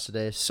came across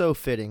today is so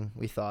fitting.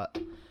 We thought,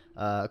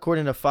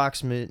 according to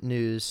Fox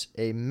News,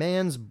 a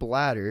man's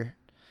bladder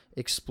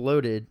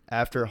exploded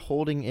after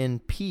holding in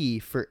pee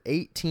for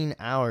 18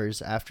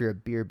 hours after a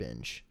beer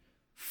binge.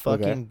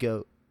 Fucking Okay.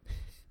 goat.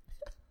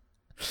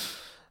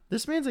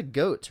 This man's a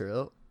goat,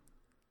 Terrell.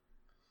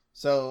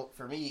 So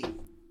for me,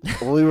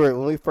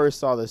 when we first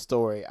saw this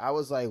story, I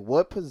was like,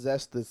 "What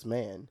possessed this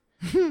man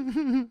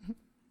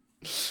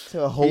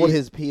to hold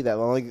his pee that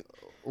long?" Like,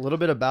 A little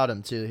bit about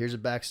him too. Here's a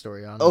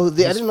backstory on him. oh, I He's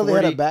didn't know they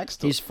had a 40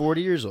 backstory. He's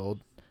 40 years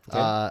old.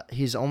 Okay.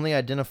 He's only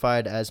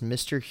identified as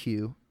Mr.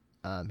 Hugh.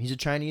 He's a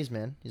Chinese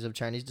man. He's of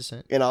Chinese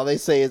descent. And all they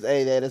say is,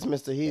 "Hey, that's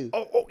Mr. Hugh."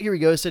 Oh, here we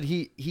go. It said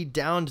he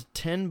downed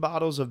 10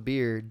 bottles of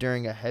beer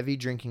during a heavy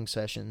drinking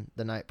session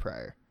the night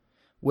prior,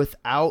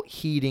 without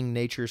heeding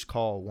nature's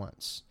call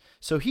once.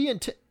 So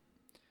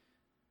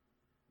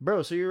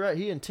bro. So you're right.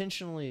 He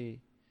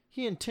intentionally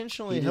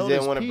held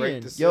his wanna pee break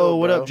in. the seal, Yo,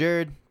 what bro. up,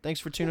 Jared? Thanks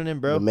for tuning in,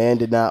 bro. The man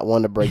did not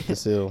want to break the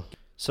seal.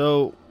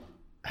 So,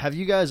 have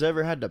you guys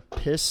ever had to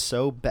piss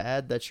so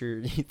bad that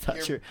you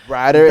thought your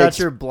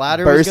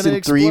bladder was burst gonna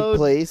in 3 explode?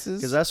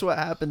 places? Because that's what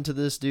happened to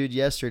this dude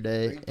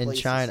yesterday 3 in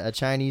places. China. A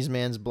Chinese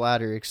man's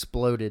bladder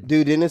exploded.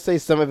 Dude, didn't it say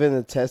some of his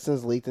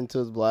intestines leaked into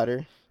his bladder?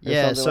 Or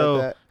Yeah, something so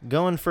like that?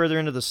 going further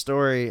into the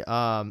story,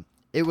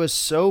 it was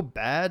so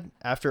bad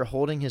after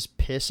holding his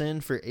piss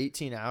in for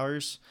 18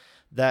 hours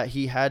that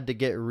he had to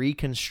get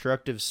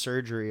reconstructive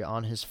surgery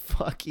on his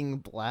fucking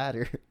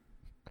bladder.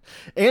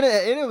 and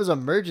it was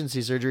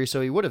emergency surgery,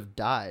 so he would have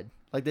died.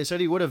 Like, they said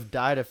he would have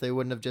died if they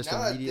wouldn't have just Now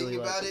that I immediately...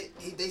 think about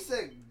it, they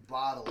said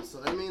bottles, so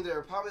that means there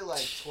were probably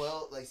like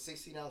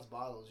 16-ounce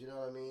bottles, you know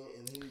what I mean?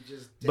 And he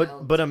just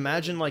But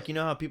imagine, like, you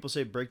know how people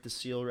say break the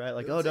seal, right?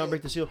 Like, oh, don't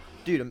break the seal.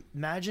 Dude,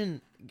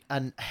 imagine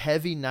a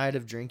heavy night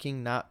of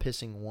drinking, not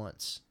pissing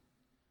once.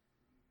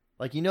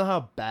 Like, you know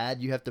how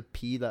bad you have to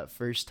pee that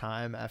first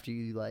time after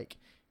you, like,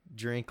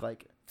 drink,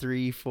 like,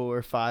 3,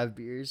 4, 5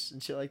 beers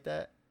and shit like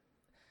that?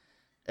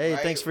 Hey,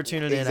 Right? Thanks for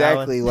tuning in,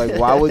 Exactly. Alan. Like,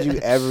 why would you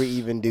ever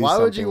even do something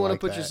Why would you want like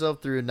to put that?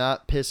 yourself through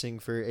not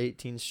pissing for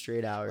 18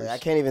 straight hours? Like, I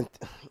can't even...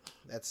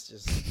 That's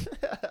just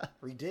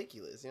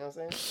ridiculous, you know what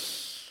I'm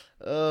saying?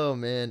 Oh,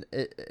 man.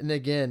 And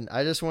again,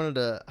 I just wanted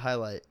to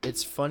highlight,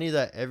 it's funny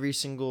that every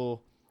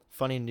single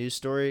funny news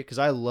story, because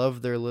I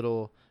love their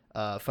little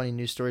funny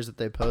news stories that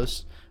they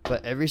post,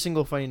 but every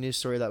single funny news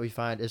story that we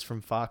find is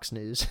from Fox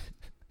News.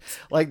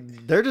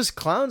 Like, they're just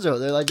clowns out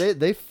there. Like,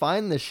 they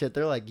find this shit.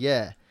 They're like,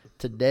 yeah,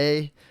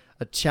 today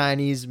a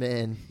Chinese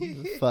man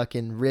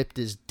fucking ripped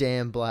his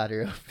damn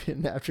bladder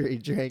open after he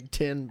drank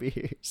 10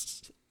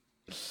 beers.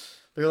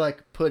 They're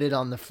like, put it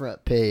on the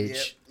front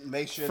page. Yep.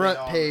 Make sure Front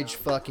they all page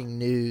know. fucking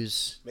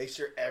news. Make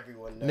sure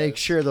everyone knows. Make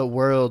sure the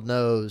world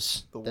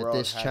knows The that world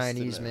this has to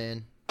Chinese know.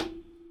 man.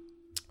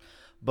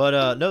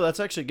 But no, that's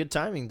actually good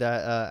timing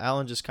that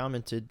Alan just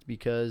commented,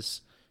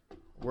 because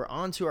we're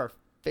on to our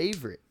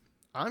favorite.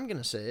 I'm going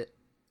to say it.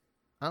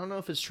 I don't know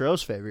if it's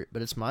Trail's favorite,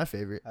 but it's my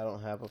favorite. I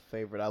don't have a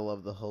favorite. I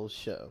love the whole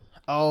show.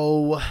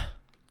 Oh,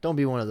 don't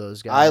be one of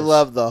those guys. I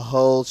love the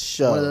whole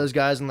show. one of those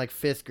guys in like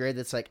 5th grade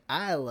that's like,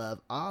 I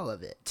love all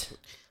of it.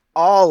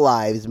 All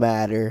lives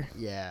matter.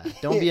 Yeah,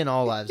 don't be an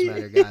all lives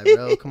matter guy,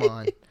 bro. Come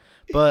on.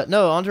 But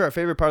no, on to our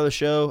favorite part of the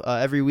show.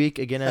 Every week,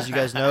 again, as you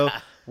guys know,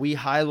 we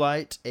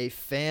highlight a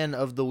fan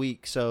of the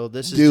week. So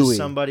this is just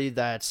somebody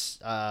that's,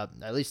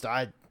 at least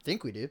I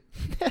think we do.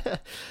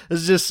 This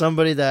is just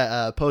somebody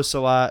that posts a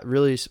lot,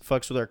 really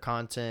fucks with our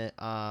content,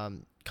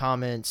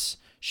 comments,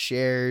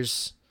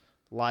 shares,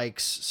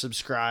 likes,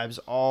 subscribes,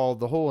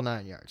 the whole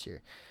 9 yards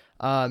here.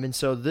 And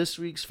so this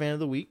week's fan of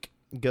the week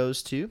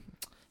goes to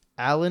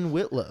Alan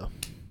Whitlow.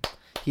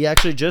 He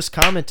actually just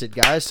commented,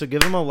 guys, so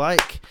give him a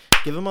like.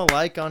 Give him a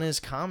like on his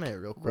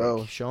comment real quick.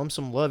 Bro, show him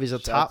some love. He's a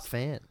top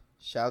fan.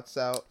 Shouts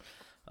out.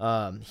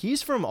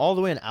 He's from all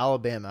the way in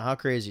Alabama. How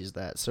crazy is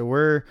that? So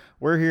we're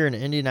here in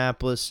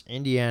Indianapolis,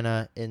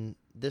 Indiana, and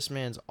this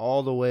man's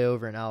all the way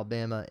over in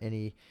Alabama,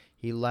 and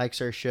he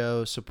likes our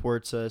show,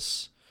 supports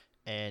us,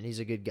 and he's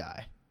a good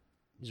guy.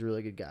 He's a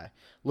really good guy.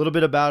 A little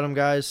bit about him,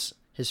 guys.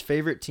 His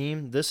favorite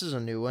team, this is a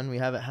new one. We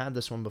haven't had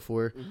this one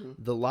before. Mm-hmm.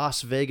 The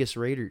Las Vegas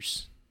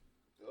Raiders.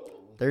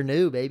 They're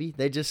new, baby.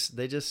 They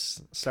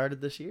just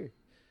started this year.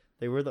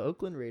 They were the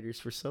Oakland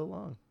Raiders for so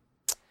long.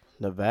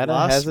 Nevada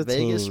Las has a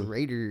Vegas team.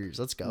 Raiders.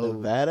 Let's go.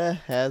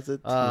 Nevada has a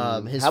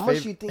team. His How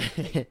much do you think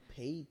they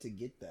paid to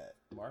get that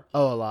market?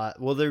 Oh, a lot.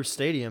 Well, their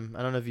stadium,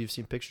 I don't know if you've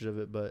seen pictures of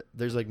it, but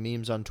there's like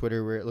memes on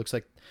Twitter where it looks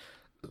like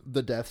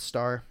the Death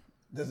Star.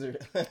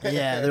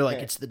 Yeah, they're like,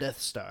 it's the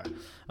Death Star.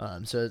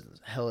 So it's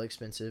hella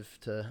expensive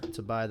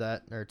to buy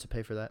that or to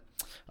pay for that.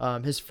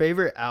 His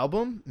favorite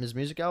album, his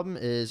music album,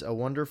 is A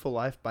Wonderful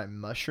Life by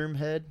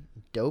Mushroomhead.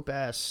 Dope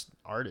ass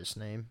artist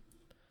name.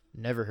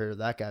 Never heard of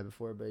that guy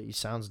before, but he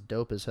sounds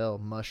dope as hell.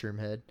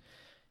 Mushroomhead.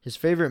 His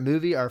favorite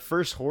movie, our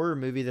first horror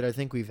movie that I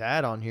think we've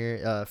had on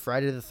here,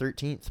 Friday the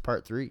 13th,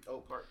 Part 3. Oh,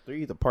 Part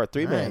 3, the Part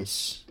 3 man.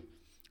 Nice.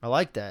 I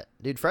like that.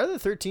 Dude, Friday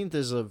the 13th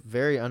is a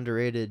very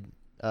underrated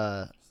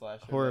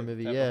horror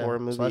movie. Yeah. Horror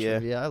movie, Slasher yeah.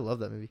 movie. Yeah, I love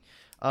that movie.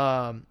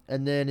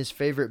 And then his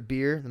favorite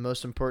beer, the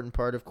most important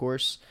part, of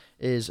course,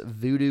 is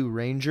Voodoo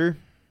Ranger.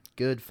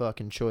 Good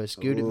fucking choice.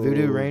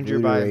 Voodoo Ranger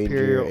Voodoo by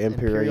Ranger,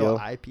 Imperial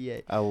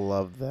IPA. I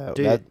love that.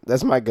 Dude,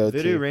 that's my go-to.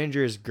 Voodoo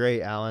Ranger is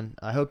great, Alan.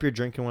 I hope you're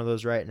drinking one of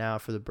those right now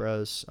for the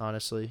bros,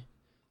 honestly.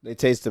 They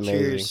taste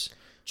amazing.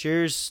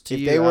 Cheers to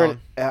If you, they weren't,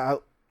 Alan.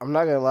 I'm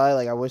not gonna lie.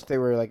 Like, I wish they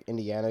were like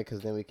Indiana,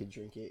 because then we could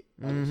drink it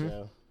on the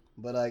show.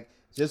 But like,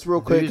 just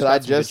real quick, Voodoo's because I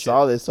got some good just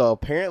saw this. So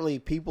apparently,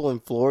 people in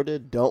Florida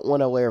don't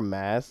want to wear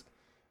masks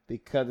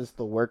because it's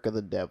the work of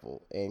the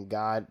devil, and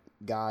God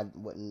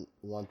wouldn't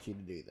want you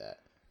to do that.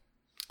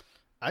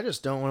 I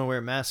just don't want to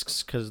wear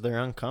masks because they're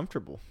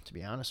uncomfortable, to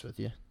be honest with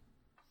you.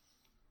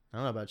 I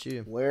don't know about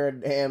you. Wear a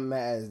damn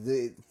mask.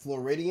 The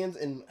Floridians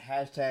and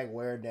hashtag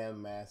wear a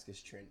damn mask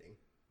is trending.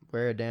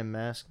 Wear a damn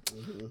mask.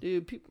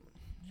 Dude, people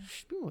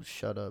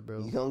shut up,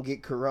 bro. You don't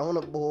get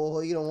corona,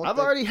 boy. You don't want I've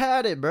already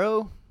had it,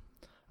 bro.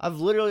 I've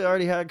literally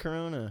already had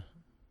corona.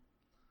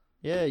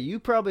 Yeah, you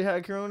probably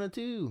had corona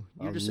too.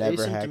 You're I've just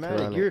never had asymptomatic.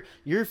 corona.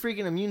 Your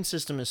freaking immune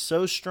system is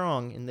so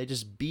strong, and they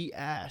just beat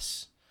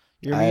ass.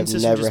 Your I immune have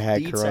system never just had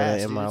beats corona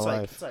ass, in dude. my It's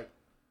life. It's like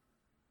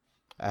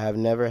I have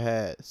never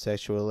had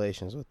sexual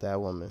relations with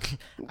that woman.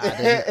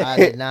 I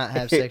did not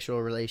have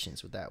sexual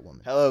relations with that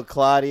woman. Hello,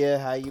 Claudia.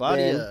 How you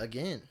Claudia been?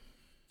 again.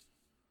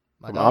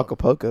 My From dog.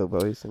 Acapulco,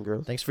 boys and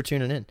girls. Thanks for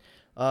tuning in.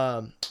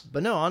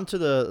 But no, on to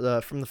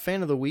the from the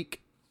fan of the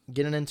week.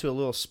 Getting into a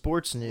little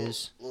sports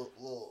news.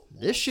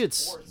 This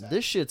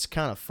shit's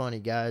kind of funny,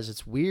 guys.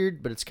 It's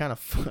weird, but it's kind of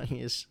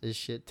funny as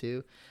shit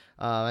too.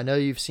 I know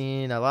you've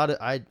seen a lot of.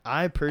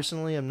 I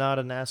personally am not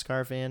a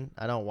NASCAR fan.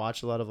 I don't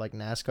watch a lot of like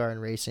NASCAR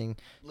and racing.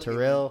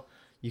 Terrell,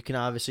 you can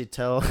obviously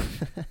tell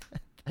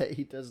that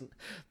he doesn't.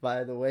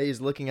 By the way,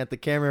 he's looking at the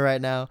camera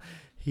right now.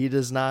 He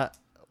does not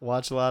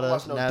watch a lot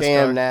of No NASCAR.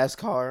 damn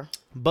NASCAR.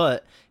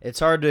 But it's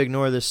hard to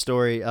ignore this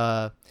story.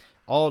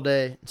 All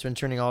day, it's been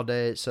trending all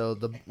day. So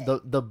the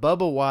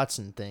Bubba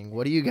Watson thing.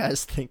 What do you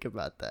guys think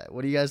about that?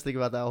 What do you guys think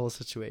about that whole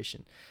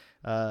situation?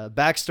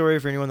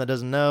 Backstory for anyone that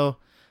doesn't know.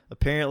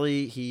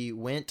 Apparently, he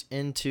went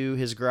into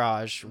his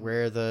garage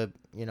where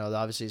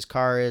obviously his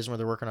car is, where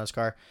they're working on his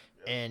car,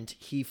 and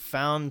he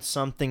found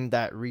something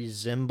that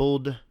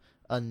resembled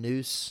a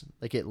noose.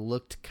 Like it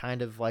looked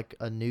kind of like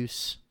a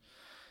noose.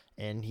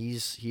 And he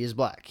is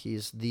black.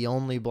 He's the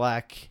only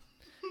black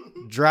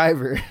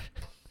driver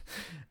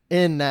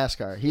in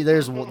NASCAR.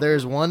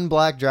 There's one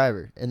black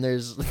driver, and it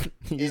is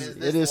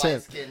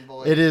him.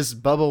 It is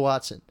Bubba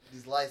Watson.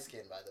 He's light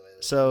skinned, by the way.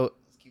 So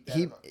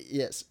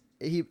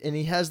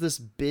he has this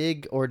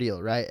big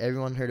ordeal, right?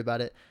 Everyone heard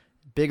about it.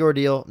 Big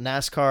ordeal.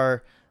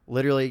 NASCAR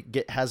literally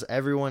has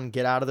everyone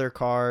get out of their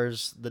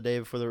cars the day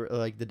before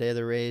the day of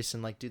the race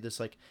and like do this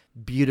like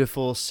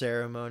beautiful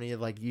ceremony of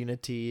like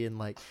unity, and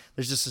like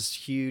there's just this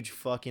huge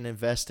fucking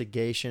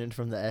investigation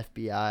from the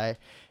FBI.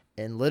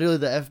 And literally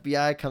the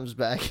FBI comes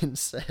back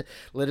and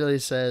literally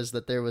says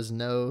that there was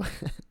no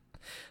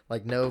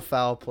no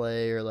foul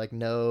play or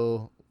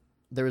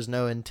there was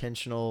no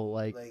intentional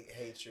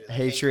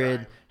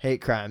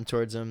hate crime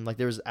towards him. Like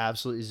there was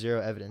absolutely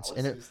zero evidence.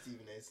 And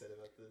Stephen A. said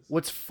about this.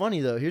 What's funny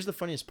though, here's the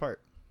funniest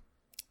part.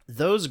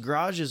 Those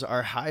garages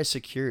are high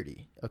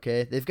security,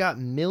 okay? They've got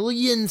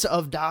millions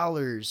of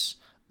dollars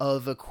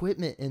of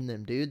equipment in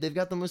them, dude. They've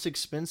got the most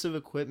expensive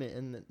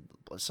equipment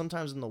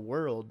sometimes in the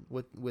world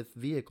with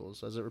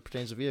vehicles, as it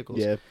pertains to vehicles.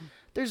 Yeah.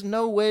 There's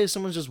no way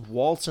someone's just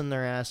waltzing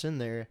their ass in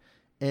there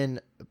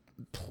and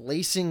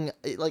placing,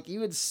 like, you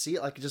would see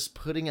it, like, just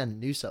putting a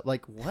noose up.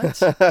 Like,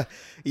 what?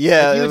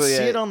 Yeah. Like, you would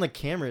see it on the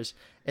cameras.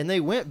 And they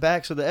went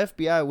back, so the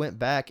FBI went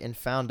back and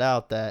found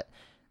out that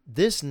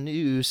this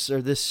noose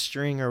or this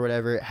string or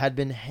whatever had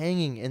been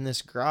hanging in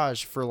this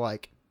garage for,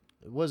 like,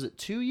 was it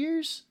 2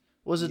 years?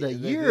 Was it a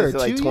year or 2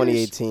 like years?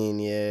 2018,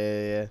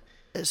 yeah.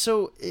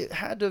 So it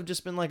had to have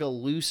just been like a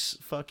loose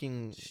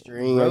fucking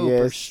String, rope I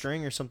or guess.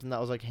 string or something that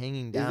was like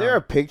hanging down. Is there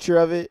a picture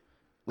of it?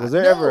 Was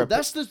there No, ever?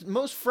 That's the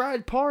most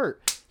fried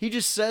part. He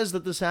just says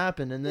that this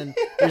happened, and then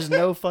there's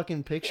no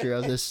fucking picture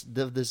of this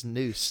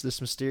noose,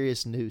 this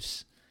mysterious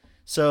noose.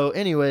 So,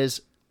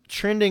 anyways,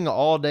 trending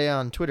all day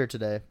on Twitter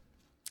today.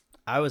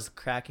 I was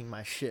cracking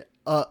my shit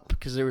up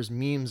because there was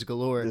memes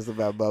galore. This is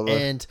about Bubba.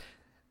 And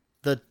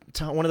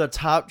one of the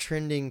top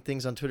trending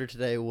things on Twitter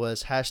today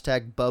was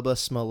hashtag Bubba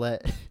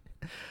Smollett.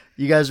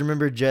 You guys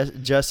remember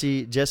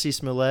Jesse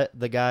Smollett,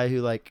 the guy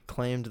who like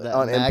claimed that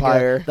on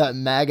Empire, that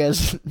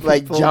MAGA's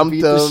like jumped beat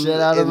him the shit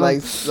out of him,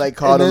 like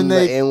called him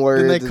the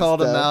N-word. Then they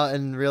called him out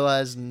and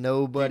realized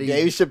nobody.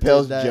 Dave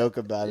Chappelle's did that. joke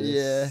about it.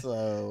 Yeah.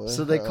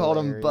 So they called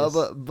him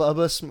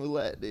Bubba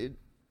Smollett, dude.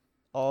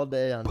 All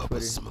day on Twitter.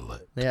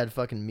 Smollett. They had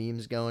fucking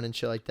memes going and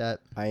shit like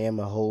that. I am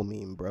a whole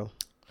meme, bro.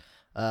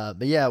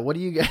 But yeah, what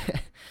do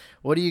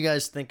you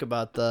guys think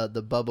about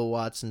the Bubba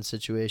Watson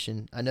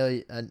situation? I know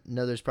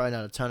there's probably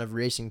not a ton of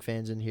racing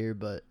fans in here,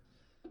 but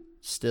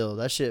still,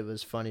 that shit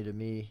was funny to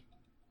me.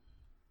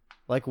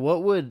 Like,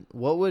 what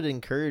would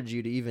encourage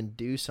you to even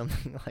do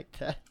something like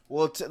that?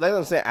 Well, like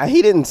I'm saying,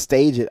 he didn't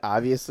stage it,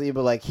 obviously,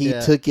 but like he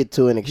took it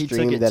to an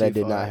extreme that I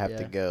did not have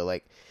to go.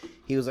 Like,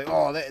 he was like,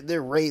 "Oh,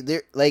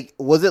 they're like,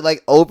 was it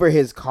like over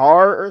his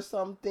car or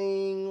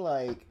something?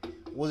 Like,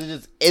 was it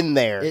just in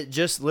there?" It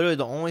just literally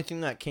the only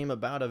thing that came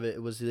about of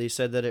it was they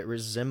said that it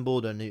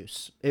resembled a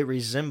noose. It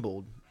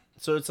resembled,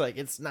 so it's like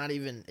it's not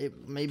even.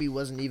 It maybe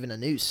wasn't even a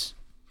noose.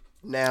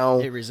 Now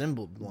it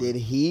resembled one. Did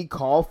he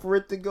call for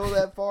it to go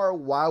that far?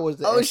 Why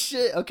was it? Oh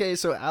shit! Okay,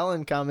 so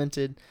Alan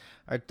commented.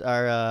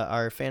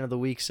 Our fan of the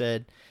week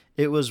said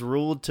it was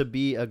ruled to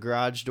be a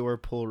garage door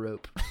pull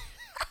rope.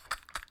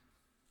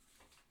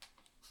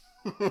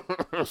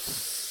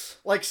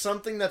 Like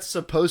something that's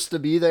supposed to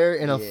be there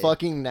in a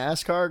fucking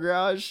NASCAR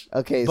garage.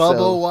 Okay,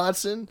 Bubba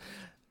Watson.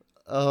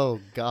 Oh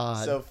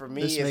God. So for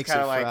me, this it's makes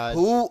kind of it like fried.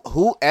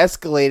 who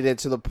escalated it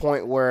to the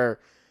point where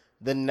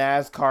the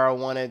NASCAR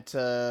wanted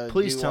to.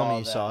 Please do tell me all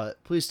you that. saw it.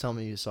 Please tell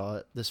me you saw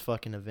it. This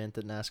fucking event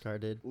that NASCAR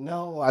did.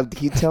 No, I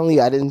keep telling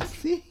you I didn't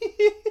see.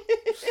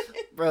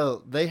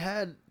 Bro, they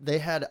had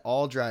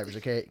all drivers.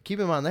 Okay, keep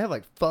in mind they have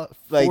like 40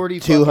 Like fucking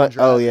 200. drivers.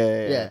 Oh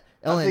yeah. Yeah,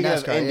 I'm only thinking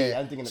of NASCAR. Indy. Yeah.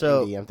 I'm thinking of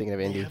So, Indy. I'm thinking of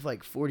They Indy. have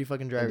like 40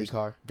 fucking drivers.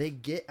 IndyCar. They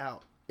get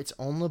out. It's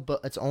only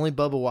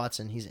Bubba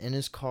Watson. He's in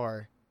his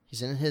car.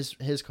 He's in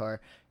his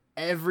car.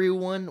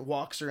 Everyone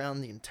walks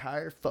around the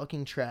entire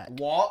fucking track.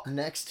 Walk.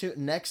 Next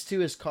to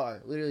his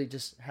car. Literally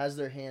just has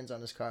their hands on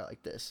his car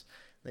like this.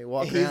 They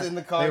walk He's around. in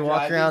the car They walk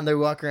driving? around. They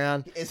walk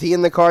around. Is he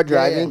in the car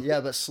driving?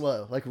 Yeah, but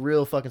slow. Like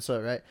real fucking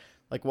slow, right?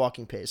 Like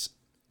walking pace.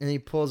 And he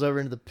pulls over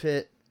into the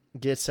pit,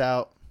 gets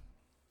out.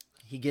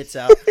 He gets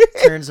out,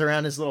 turns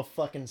around his little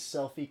fucking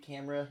selfie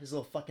camera, his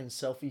little fucking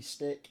selfie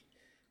stick,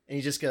 and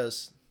he just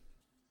goes,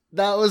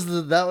 that was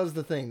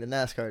the thing the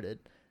NASCAR did.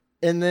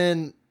 And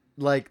then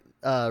like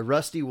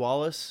Rusty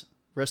Wallace,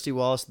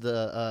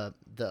 the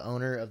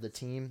owner of the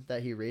team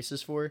that he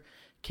races for,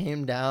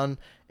 came down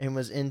and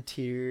was in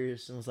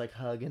tears and was like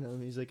hugging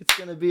him. He's like, "It's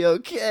gonna be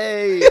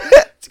okay.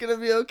 It's gonna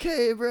be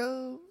okay,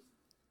 bro."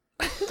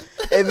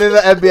 And then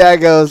the FBI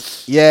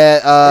goes, "Yeah,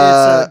 It's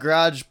a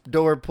garage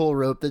door pull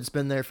rope that's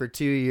been there for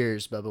 2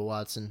 years, Bubba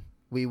Watson.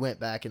 We went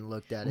back and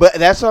looked at it. But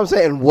that's what I'm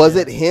saying. Was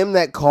it him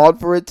that called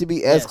for it to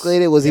be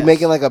escalated? Was he Yes.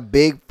 making like a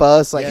big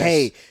fuss? Like, Yes.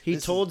 hey, he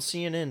told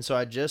CNN. So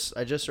I just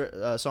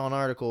saw an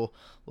article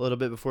a little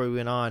bit before we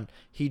went on.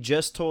 He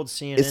just told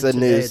CNN It's a today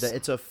noose. that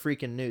it's a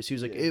freaking noose. He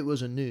was like, it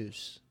was a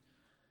noose.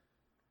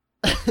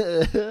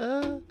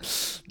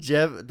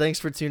 Jeff, thanks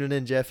for tuning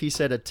in, Jeff. He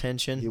said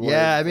attention. He wanted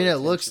Yeah, I mean, it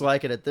attention. looks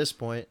like it at this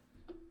point.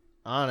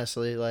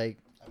 Honestly, like,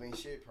 I mean,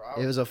 shit,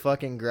 probably. it was a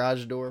fucking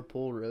garage door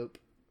pull rope.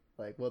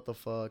 Like, what the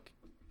fuck?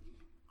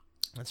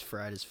 That's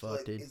fried as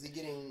fuck, dude. Is he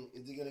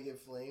gonna get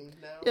flamed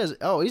now? Yes.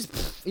 Oh,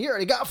 he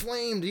already got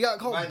flamed. He got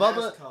called By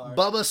Bubba NASCAR.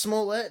 Bubba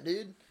Smollett,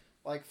 dude.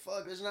 Like,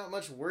 fuck, there's not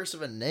much worse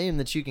of a name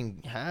that you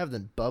can have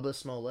than Bubba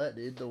Smollett,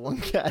 dude. The one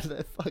guy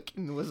that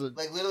fucking was a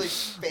Like literally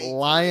fake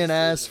lion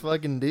ass racism.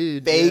 fucking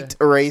dude. Faked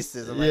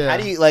racism. Like, Yeah. how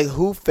do you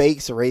who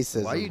fakes racism?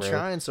 Yeah. Why are you bro?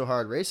 trying so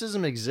hard?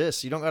 Racism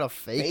exists. You don't gotta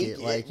fake Fake it.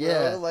 Like, bro.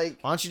 yeah. Like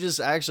Why don't you just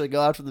actually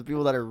go after the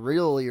people that are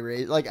really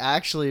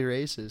actually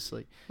racist?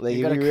 Like if you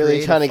you're gotta really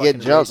create a trying to get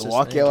fucking jumped, racist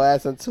walk name. your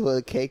ass into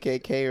a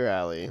KKK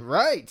rally.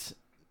 Right.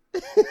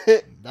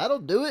 That'll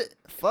do it.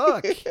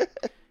 Fuck.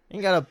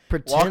 You gotta Walk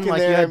pretend in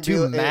like you there had and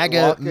two be-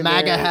 MAGA walk in there.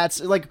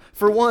 hats. Like,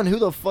 for one, who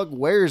the fuck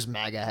wears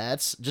MAGA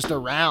hats? Just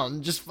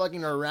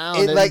fucking around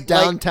In, in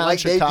downtown they,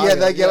 Chicago. yeah,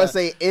 like yeah. gotta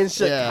say in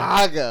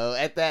Chicago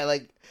at that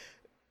like.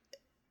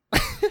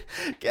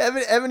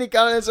 Ebony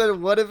commented said,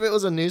 "What if it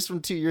was a news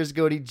from 2 years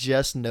ago and he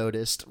just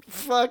noticed?"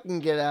 Fucking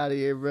get out of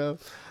here, bro.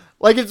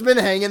 Like, it's been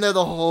hanging there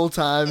the whole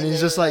time, and And he's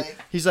they just were like,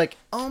 he's like,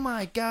 "Oh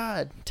my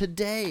god,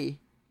 today,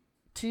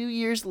 2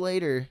 years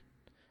later."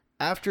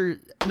 And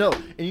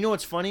you know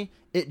what's funny?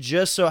 It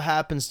just so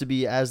happens to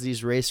be as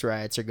these race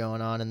riots are going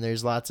on and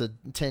there's lots of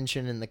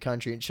tension in the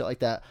country and shit like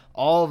that.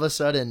 All of a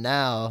sudden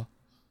now,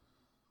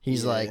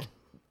 he's Yeah. like,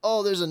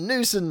 "Oh, there's a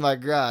noose in my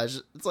garage."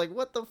 It's like,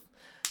 what the?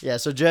 Yeah.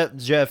 So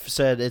Jeff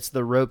said it's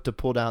the rope to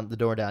pull down the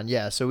door down.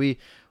 Yeah. So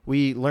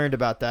we learned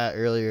about that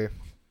earlier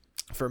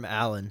from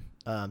Alan.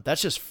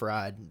 That's just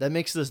fried. That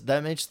makes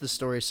the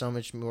story so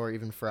much more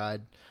even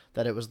fried.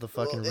 That it was the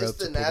fucking rope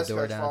to pull the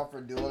door down. fault for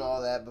doing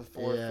all that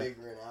before Yeah.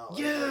 figuring out.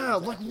 Yeah,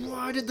 like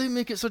why did they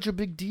make it such a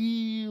big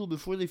deal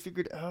before they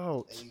figured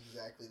out?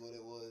 exactly what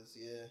it was?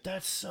 Yeah.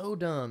 That's so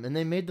dumb. And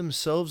they made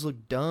themselves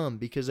look dumb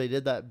because they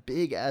did that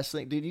big ass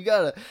thing. Dude, you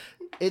gotta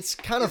it's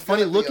kind of It's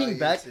funny gonna be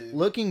on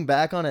looking YouTube.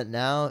 back on it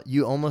now,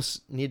 you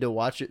almost need to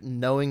watch it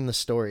knowing the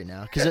story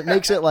now. Because it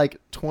makes it like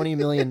 20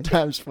 million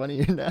times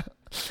funnier now.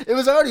 It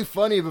was already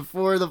funny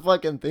before the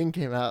fucking thing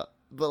came out.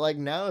 But like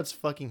now it's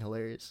fucking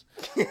hilarious.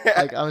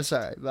 Like, I'm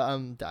sorry, but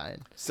I'm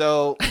dying.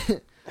 So,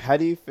 how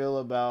do you feel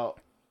about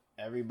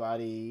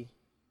everybody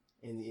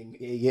in the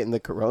NBA getting the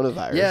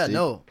coronavirus? Yeah, dude?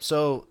 no.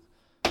 So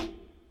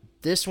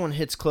this one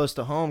hits close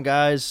to home,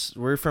 guys.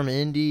 We're from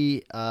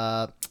Indy.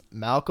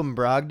 Malcolm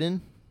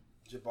Brogdon.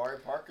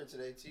 Jabari Parker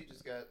today too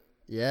just got.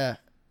 Yeah.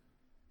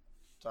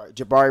 Sorry,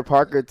 Jabari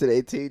Parker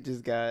today too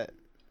just got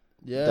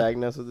Yeah.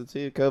 diagnosed with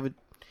the COVID.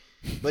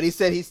 But he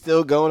said he's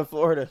still going to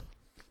Florida.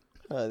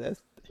 Oh, that's.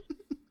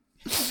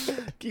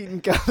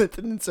 Keaton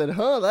commented and said,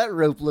 "Huh, that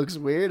rope looks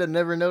weird. I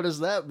never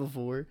noticed that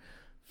before."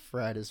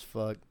 Fried as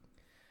fuck.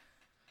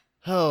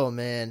 Oh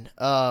man.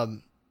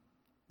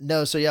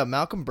 No, so yeah,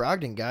 Malcolm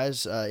Brogdon,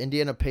 guys,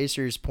 Indiana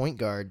Pacers point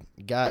guard,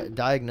 got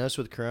diagnosed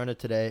with corona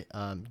today.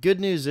 Good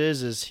news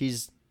is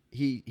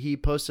he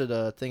posted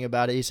a thing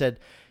about it. He said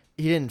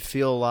he didn't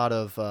feel a lot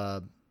of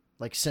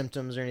like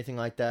symptoms or anything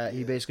like that.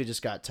 He basically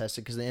just got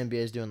tested because the NBA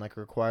is doing like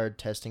required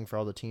testing for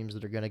all the teams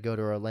that are going to go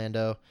to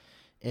Orlando,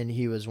 and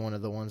he was one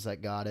of the ones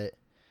that got it.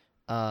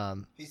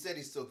 He said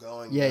he's still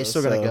going. Yeah, he's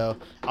still gonna go.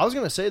 I was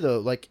gonna say though,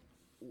 like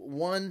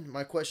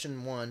my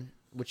question one,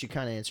 which you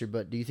kind of answered,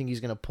 but do you think he's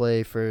gonna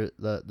play for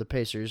the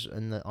Pacers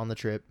on the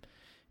trip?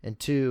 And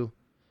two,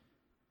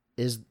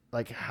 is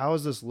like how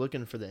is this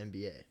looking for the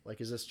NBA? Like,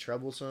 is this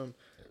troublesome?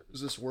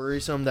 Is this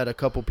worrisome that a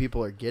couple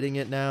people are getting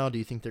it now? Do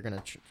you think they're going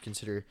to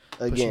consider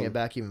pushing it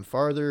back even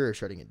farther or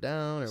shutting it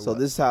down? Or so what?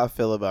 This is how I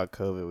feel about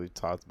COVID. We've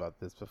talked about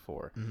this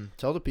before. Mm-hmm.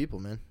 Tell the people,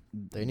 man.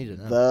 They need to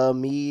know. The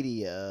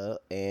media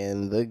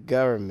and the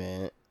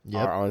government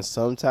are on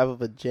some type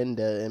of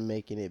agenda and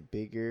making it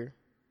bigger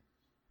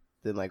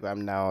than like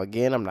I'm now.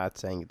 Again, I'm not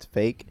saying it's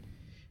fake.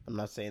 I'm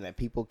not saying that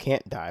people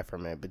can't die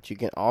from it, but you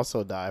can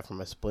also die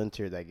from a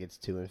splinter that gets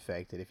too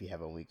infected if you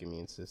have a weak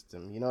immune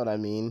system. You know what I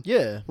mean?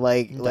 Yeah.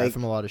 Like die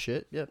from a lot of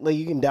shit. Yeah. Like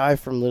you can die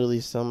from literally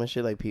so much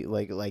shit.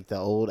 Like the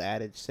old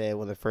adage said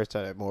when the first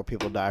started, more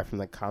people die from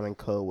the common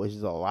cold, which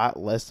is a lot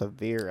less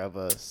severe of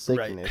a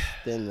sickness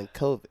than the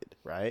COVID.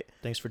 Right.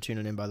 Thanks for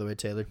tuning in, by the way,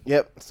 Taylor.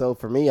 Yep. So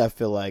for me, I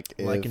feel like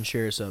and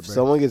share us up, bro.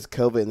 Someone gets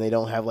COVID and they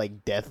don't have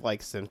like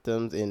death-like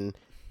symptoms and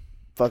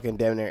fucking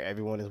damn near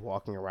everyone is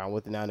walking around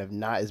with it now, and if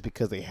not, it's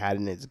because they had it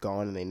and it's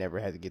gone and they never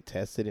had to get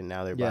tested, and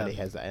now their body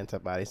has the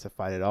antibodies to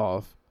fight it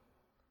off.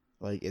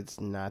 Like, it's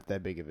not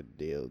that big of a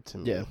deal to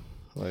me. Yeah.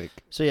 Like,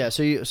 so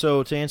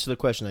to answer the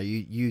question though,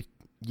 you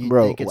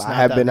bro, think it's not I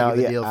have that been big out. of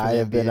a deal for I the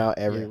have been NBA? out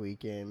every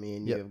weekend. Me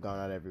and you have gone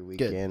out every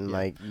weekend. Good. Yeah.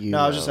 Like, you. No,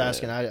 I was just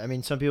asking. I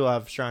mean, some people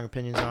have strong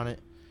opinions on it.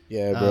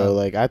 Yeah, bro.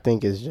 Like, I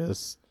think it's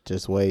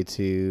just way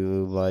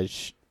too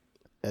much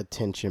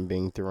attention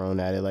being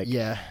thrown at it. Like,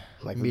 yeah.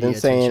 Like we've been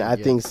saying, I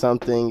think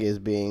something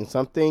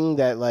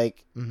that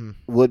like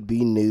would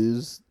be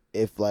news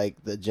if like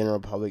the general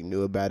public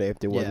knew about it. If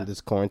there wasn't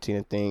this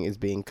quarantine thing, is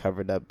being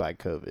covered up by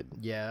COVID.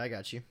 Yeah, I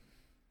got you.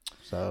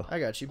 So I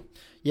got you.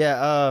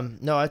 Yeah.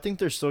 No, I think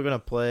they're still gonna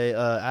play.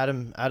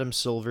 Adam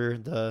Silver,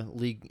 the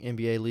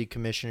NBA league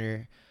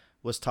commissioner,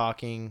 was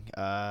talking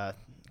a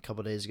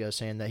couple days ago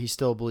saying that he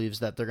still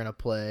believes that they're gonna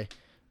play.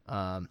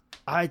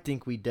 I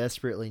think we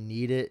desperately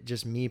need it.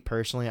 Just me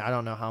personally, I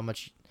don't know how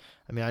much.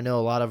 I mean, I know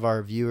a lot of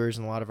our viewers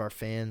and a lot of our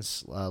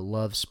fans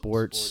love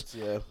sports,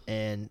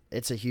 and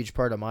it's a huge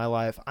part of my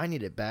life. I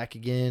need it back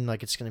again.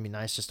 Like, it's going to be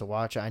nice just to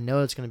watch it. I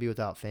know it's going to be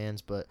without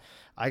fans, but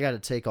I got to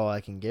take all I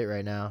can get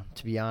right now,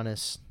 to be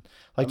honest.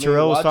 Like,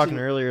 Terrell was talking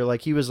earlier,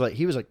 he was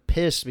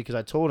pissed because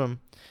I told him,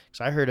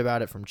 because I heard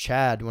about it from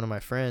Chad, one of my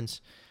friends.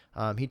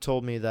 He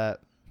told me that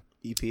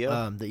the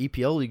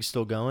EPL league's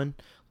still going.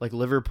 Like,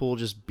 Liverpool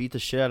just beat the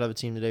shit out of a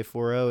team today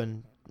 4-0,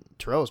 and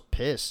Terrell was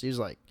pissed. He was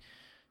like,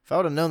 if I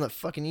would have known that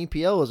fucking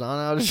EPL was on,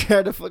 I would have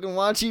tried to fucking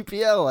watch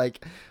EPL.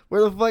 Like,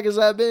 where the fuck has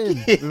that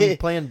been? We've been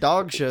playing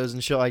dog shows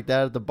and shit like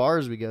that at the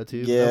bars we go to.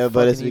 Yeah,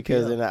 but it's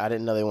because I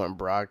didn't know they weren't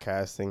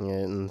broadcasting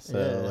it, and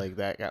so like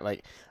that got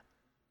like.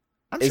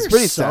 I'm sure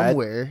pretty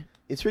somewhere. Sad.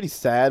 It's pretty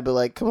sad, but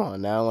like, come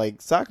on now,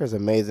 like soccer's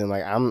amazing.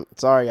 Like, I'm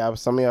sorry,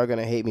 some of y'all are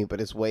gonna hate me, but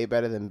it's way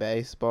better than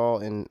baseball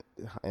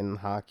and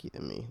hockey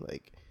to me.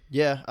 Like,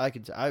 yeah, I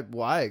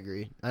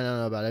agree. I don't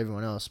know about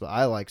everyone else, but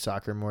I like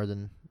soccer more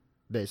than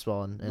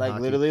baseball and like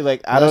hockey. Literally,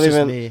 like I don't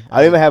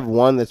even have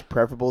one that's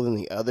preferable than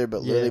the other,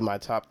 but literally my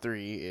top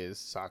three is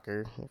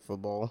soccer,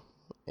 football,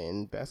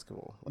 and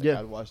basketball. Like, yeah,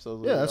 I'd watch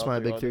those. Yeah, that's my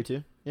big three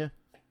too.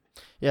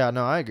 Yeah.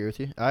 No, I agree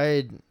with you.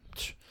 I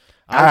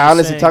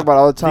honestly talk about it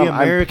all the time. The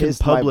American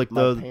public,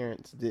 my though,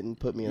 parents didn't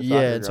put me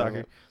in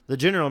soccer. The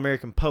general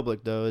American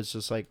public, though, is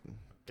just like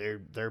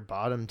their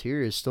bottom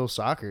tier is still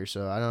soccer.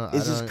 So I don't.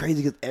 It's just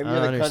crazy because every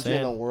other country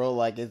in the world,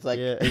 like it's like,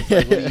 it's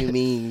like, what do you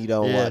mean you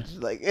don't watch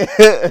like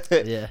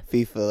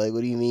FIFA? Like,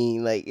 what do you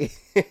mean like?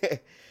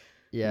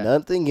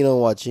 Nothing. You don't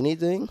watch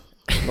anything.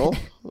 No.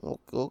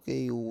 Okay,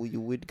 you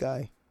weird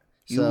guy.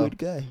 Weird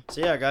guy.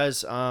 So yeah,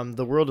 guys.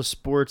 The world of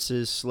sports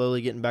is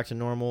slowly getting back to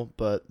normal,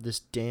 but this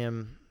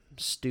damn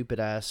stupid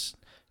ass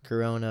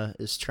Corona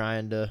is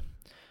trying to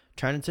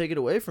take it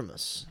away from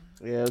us.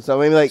 Yeah, so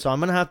maybe so I'm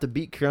gonna have to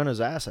beat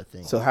Corona's ass, I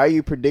think. So how are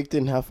you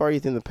predicting? How far you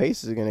think the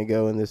Pacers are gonna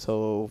go in this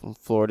whole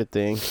Florida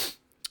thing?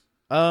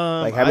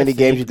 Like how many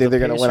games you think they're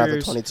gonna win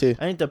after 22?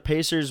 I think the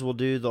Pacers will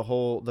do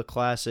the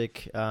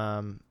classic,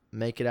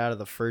 make it out of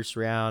the first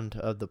round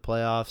of the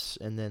playoffs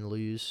and then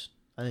lose.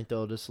 I think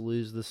they'll just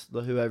lose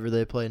whoever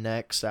they play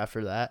next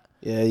after that.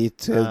 Yeah, you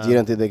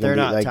don't think they can? They're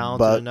not like talented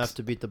Bucks? Enough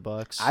to beat the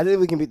Bucks. I think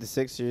we can beat the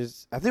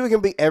Sixers. I think we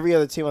can beat every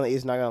other team on the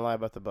East. Not gonna lie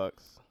about the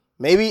Bucks.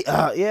 Maybe,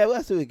 I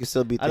think we can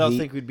still beat the Heat. I don't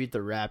think we'd beat the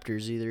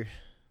Raptors either.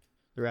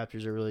 The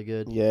Raptors are really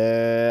good.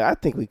 Yeah, I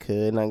think we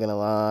could, not gonna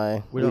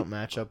lie. We don't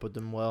match up with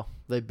them well.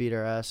 They beat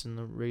our ass in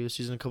the regular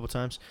season a couple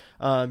times.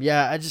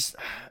 It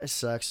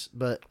sucks.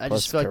 But I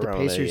just feel like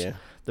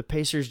the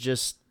Pacers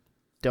just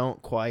don't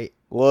quite.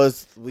 Well,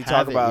 we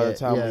talk about all the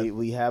time. Yeah.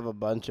 We have a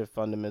bunch of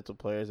fundamental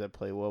players that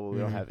play well, but we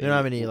don't have any. They don't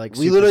have any, like,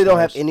 we literally don't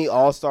have any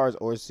all-stars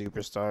or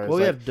superstars. Well,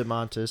 we have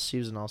DeMontis. He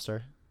was an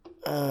all-star.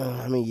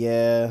 I mean,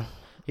 yeah.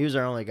 He was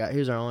our only guy. He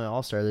was our only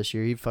all-star this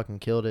year. He fucking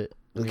killed it.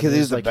 Because he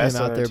was the best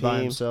out there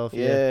by himself.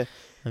 Yeah.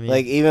 I mean,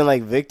 like, even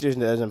like Victor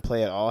doesn't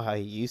play at all how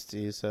he used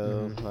to.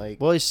 So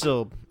well, he's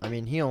still. I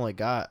mean, he only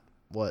got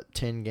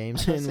 10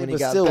 games in when he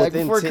got back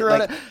before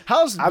Corona. Like,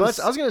 I was gonna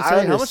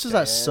say, how much does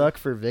that suck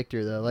for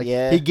Victor though? Like,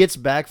 he gets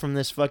back from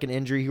this fucking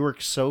injury. He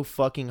worked so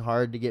fucking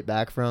hard to get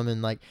back from,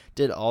 and like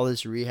did all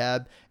this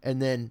rehab,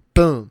 and then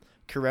boom,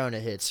 Corona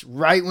hits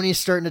right when he's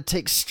starting to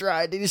take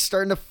stride. He's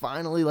starting to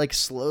finally like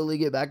slowly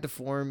get back to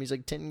form. He's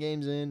like 10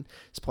 games in.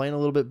 He's playing a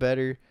little bit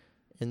better,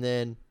 and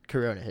then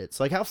Corona hits.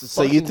 Like how?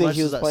 So you think much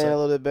he was does that playing suck? a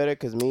little bit better?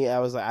 Because me, I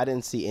was like, I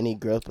didn't see any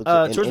growth in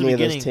any of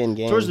those 10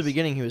 games. Towards the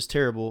beginning, he was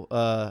terrible.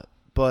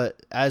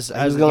 But as he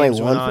was the going games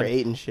like went 1 for on,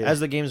 8 and shit. as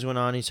the games went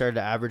on, he started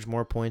to average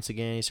more points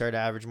again. He started to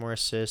average more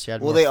assists. He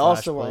had Well, more they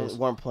flash also plays.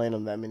 weren't playing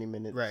him that many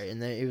minutes. Right,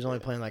 and he was only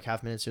playing like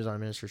half minutes. He was on a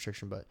minutes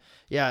restriction, but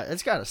yeah,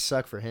 it's got to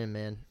suck for him,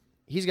 man.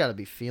 He's got to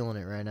be feeling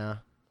it right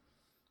now.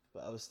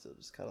 But I was still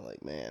just kind of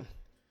like, man.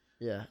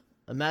 Yeah,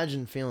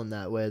 imagine feeling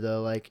that way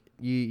though. Like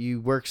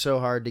you work so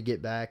hard to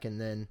get back,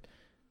 and then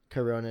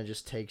Corona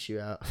just takes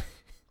you out.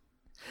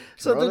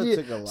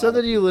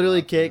 something you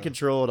literally can't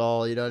control at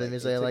all. You know what I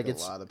mean? Like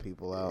it's a lot of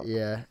people out.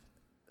 Yeah,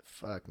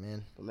 fuck,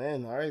 man. But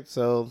man, all right,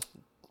 so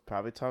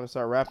probably time to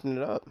start wrapping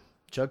it up.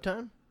 Chug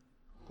time.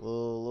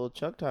 Little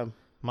chug time.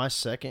 My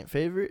second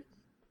favorite.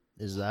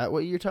 Is that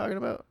what you're talking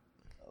about?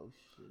 Oh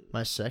shit.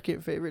 My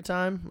second favorite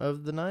time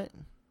of the night.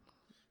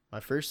 My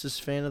first is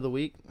fan of the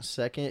week.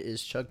 Second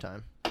is chug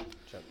time. Chug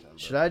time.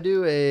 Should I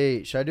do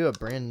a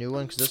brand new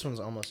one? Because this one's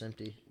almost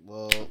empty.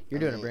 Well, You're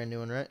doing a brand new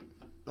one, right?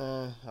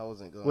 I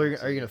wasn't going.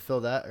 Are you gonna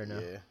fill that or no?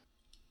 Yeah.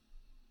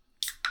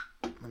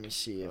 Let me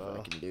see if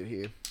I can do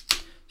here.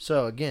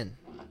 So again,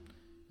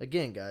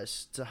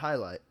 guys, to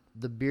highlight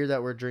the beer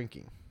that we're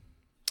drinking: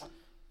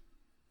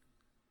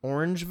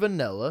 Orange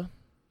Vanilla,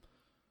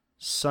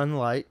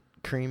 Sunlight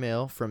Cream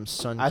Ale from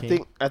Sun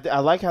King. I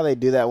like how they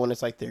do that when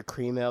it's like their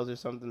cream ales or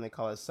something. They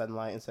call it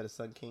Sunlight instead of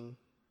Sun King.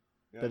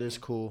 You know That is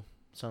cool.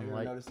 Sunlight. You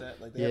ever notice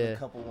that? Like they have a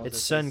couple ones it's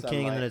that Sun say King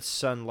and Sunlight. then it's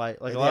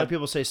Sunlight. Like And a they lot have- of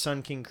people say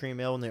Sun King Cream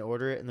Ale when they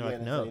order it, and they're Yeah, like,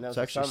 and no, it's it's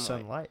like, actually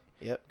Sunlight. Sunlight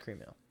Yep.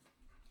 Cream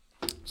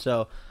Ale.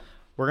 So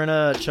we're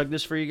gonna chug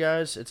this for you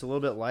guys. It's a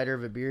little bit lighter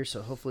of a beer,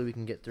 so hopefully we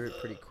can get through it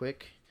pretty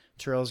quick.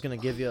 Terrell's gonna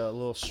give you a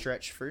little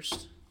stretch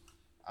first.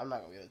 I'm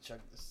not gonna be able to chug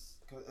this.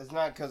 It's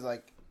not because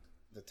like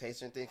the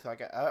taste and things.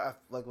 Like I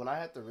like when I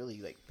have to really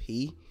like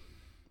pee,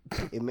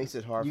 it makes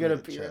it hard. You for gotta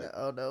me to pee chug. right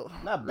now. Oh no,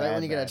 Not right bad,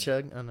 when you gotta bad.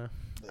 chug. Oh no.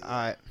 But All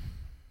yeah. right.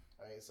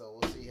 All right, so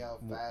we'll see how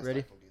fast Ready?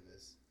 I can do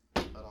this.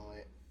 Hold on,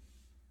 wait.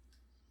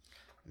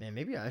 Man,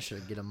 maybe I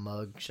should get a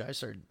mug. Should I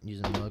start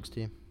using mugs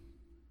too?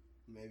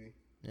 Maybe.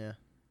 Yeah.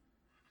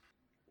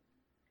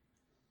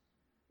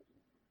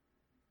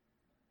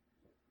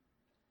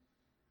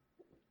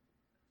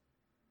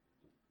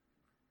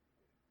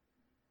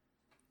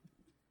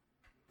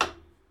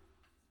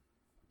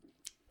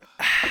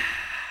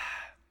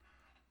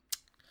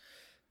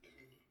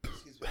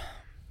 Excuse me.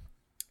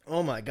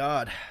 Oh my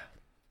god.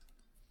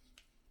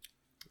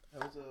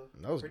 That was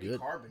was pretty good.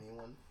 carbony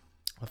one.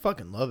 I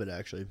fucking love it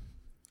actually.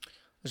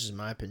 This is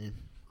my opinion.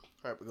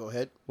 All right, but go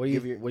ahead. What are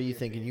you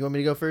thinking? You want me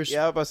to go first?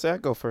 Yeah, I was about to say I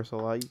go first a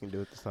lot. You can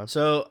do it this time.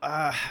 So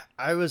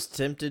I was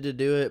tempted to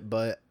do it,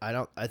 but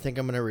I think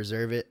I'm gonna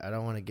reserve it. I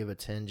don't want to give a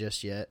 10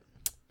 just yet,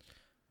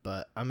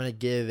 but I'm gonna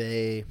give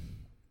a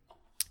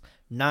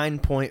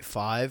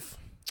 9.5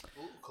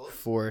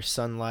 for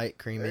Sunlight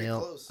Cream Very Ale.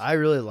 close. I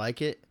really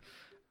like it.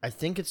 I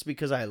think it's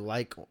because I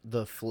like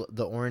the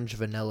orange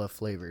vanilla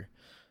flavor.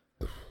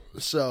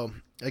 So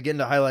again,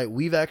 to highlight,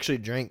 we've actually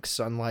drank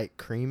Sunlight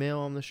Cream Ale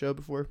on the show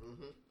before.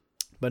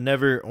 But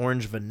never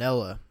orange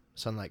vanilla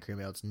Sunlight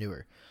Cream Ale. It's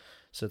newer.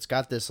 So it's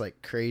got this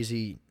like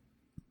crazy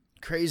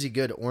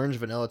good orange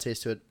vanilla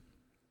taste to it.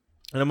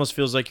 It almost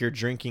feels like you're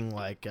drinking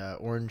like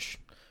orange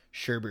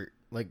sherbet,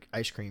 like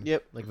ice cream.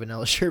 Yep. Like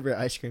vanilla sherbet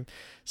ice cream.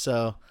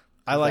 So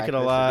I like it a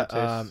Exactly, lot.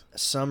 that's a good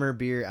Summer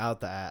beer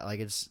out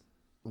like it's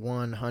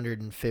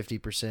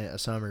 150% a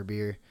summer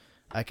beer.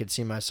 I could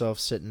see myself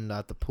sitting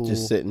at the pool.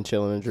 Just sitting,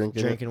 chilling, and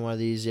drinking. One of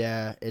these,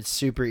 yeah. It's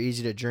super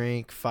easy to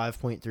drink.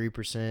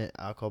 5.3%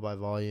 alcohol by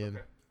volume.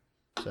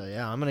 So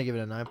yeah, I'm gonna give it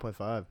a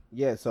 9.5.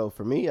 Yeah, so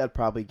for me, I'd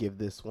probably give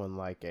this one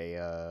like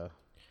a.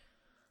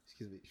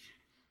 Excuse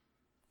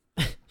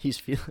me. He's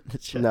feeling the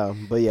chug. No,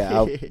 but yeah,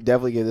 I'll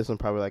definitely give this one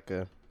probably like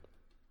a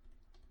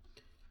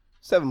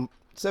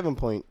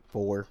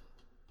 7.4.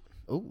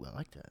 Oh, I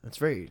like that. That's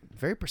very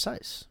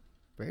precise.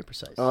 Very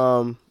precise.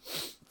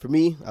 For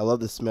me, I love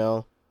the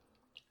smell.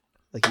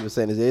 Like he was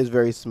saying, it is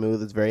very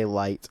smooth. It's very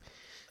light.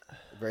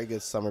 Very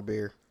good summer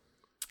beer.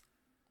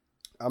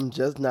 I'm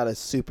just not a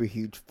super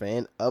huge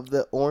fan of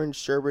the orange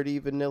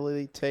sherbety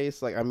vanilla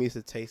taste. Like I'm used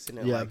to tasting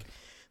it. Yeah.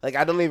 Like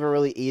I don't even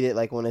really eat it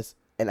like when it's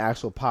an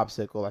actual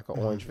popsicle, like an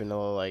orange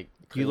vanilla. Like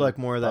you like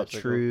more of that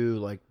popsicle. true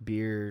like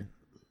beer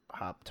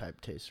hop type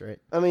taste, right?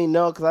 I mean,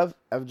 no, because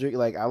I've drank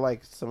like I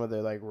like some of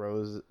their like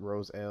rose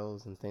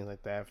ales and things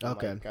like that. From,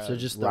 Okay, like, so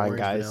just the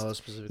orange Rheingeist. vanilla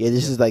specifically. Yeah,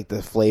 this is like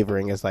the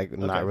flavoring is like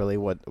not Okay. really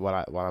what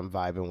I'm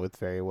vibing with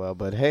very well.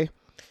 But hey,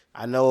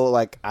 I know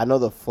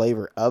the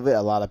flavor of it.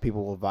 A lot of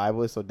people will vibe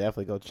with, so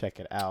definitely go check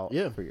it out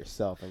for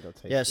yourself and go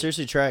taste it. Yeah,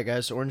 seriously, try it,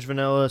 guys. Orange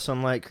vanilla,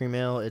 Sunlight Cream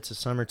Ale. It's a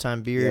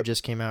summertime beer. Yep.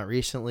 Just came out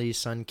recently.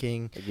 Sun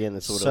King. Again,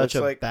 this is what Such it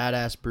a looks like.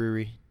 badass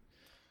brewery.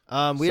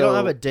 We don't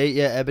have a date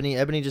yet, Ebony.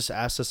 Ebony just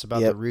asked us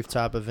about Yep. the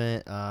rooftop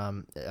event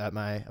at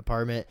my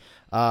apartment.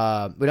 We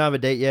don't have a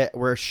date yet.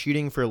 We're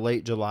shooting for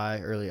late July,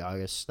 early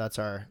August. That's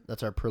our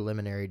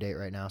preliminary date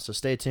right now. So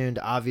stay tuned.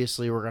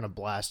 Obviously, we're gonna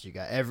blast you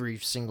guys. Every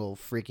single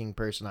freaking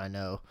person I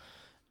know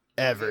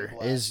ever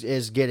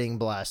is getting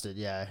blasted.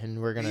 Yeah, and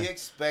we're gonna. Be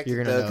expected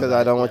you're gonna know because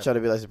about I don't it, want yeah. y'all to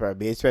be like surprised.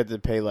 Be expected to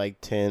pay like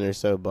 10 or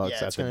so bucks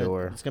Yeah, at the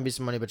door. It's gonna be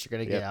some money, but you're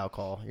gonna get Yep.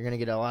 alcohol. You're gonna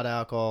get a lot of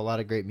alcohol, a lot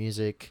of great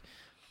music.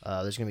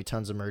 There's gonna be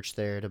tons of merch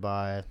there to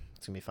buy.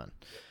 It's gonna be fun.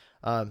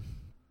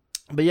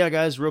 But yeah,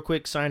 guys, real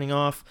quick, signing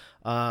off.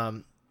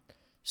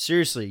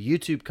 Seriously,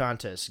 YouTube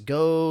contest.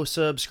 Go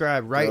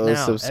subscribe right Go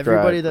now. subscribe.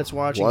 Everybody that's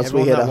watching, Once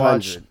everyone we hit that 100.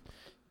 watched,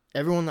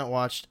 everyone that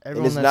watched, And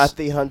everyone it's that's not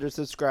the 100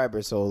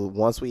 subscribers, so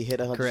once we hit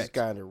 100 Correct.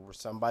 subscribers,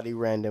 somebody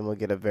random will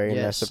get a very nice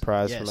Yes,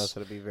 surprise from yes. us.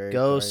 It'll be very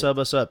go great. sub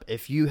us up.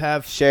 If you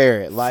have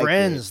Share it, like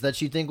friends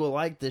that you think will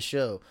like this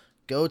show,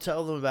 go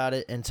tell them about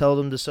it and tell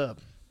them to sub.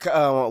 it.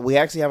 We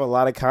actually have a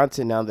lot of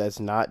content now that's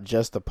not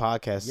just the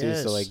podcast, too.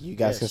 Yes, So, like, you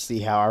guys can yes. see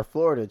how our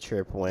Florida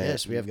trip went.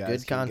 Yes, we You have guys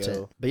good can content.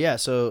 go. But yeah,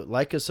 so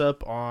like us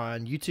up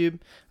on YouTube,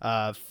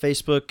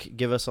 Facebook,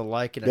 give us a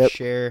like and a Yep.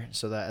 share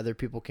so that other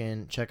people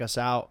can check us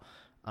out.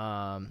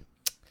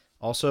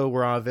 Also,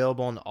 we're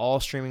available on all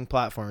streaming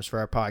platforms for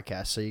our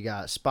podcast. So you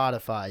got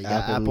Spotify, you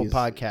got Apple Apple Music.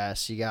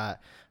 Podcasts, you got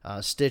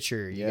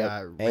Stitcher, you Yep.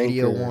 got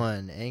Radio Anchor.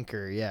 One,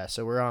 Anchor. Yeah,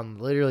 so we're on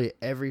literally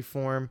every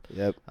form.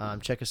 Yep.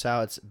 Check us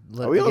out. It's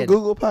Are we on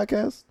Google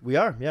Podcast? We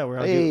are, yeah, we're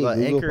on Hey, Google.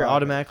 Google Anchor Podcast.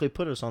 automatically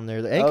put us on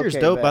there. The Anchor's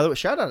Okay, dope, bet. by the way.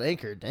 Shout out to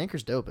Anchor. The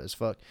Anchor's dope as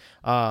fuck.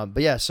 But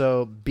yeah,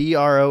 so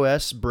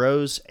BROS,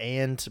 Bros,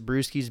 and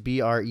Brewskis,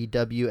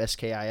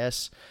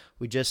 BREWSKIS.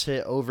 We just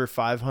hit over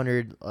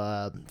 500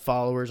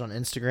 followers on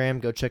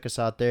Instagram. Go check us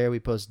out there. We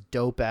post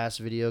dope ass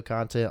video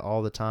content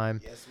all the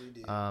time. Yes,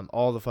 we do.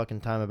 All the fucking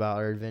time about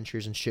our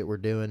adventures and shit we're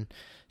doing.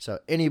 So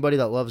anybody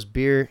that loves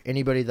beer,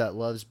 anybody that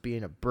loves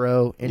being a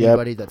bro,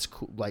 anybody that's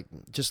cool, like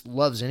just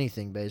loves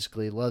anything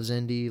basically, loves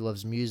indie,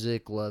 loves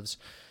music, loves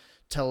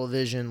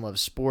television, loves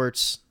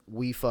sports,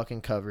 we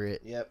fucking cover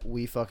it. Yep.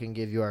 We fucking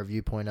give you our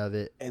viewpoint of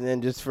it. And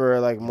then just for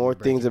like more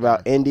break things it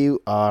about indie,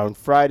 on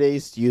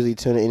Fridays, usually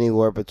tune in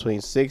anywhere between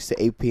 6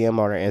 to 8 p.m.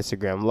 on our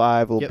Instagram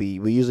live.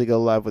 We usually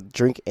go live with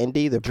Drink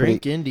Indie. The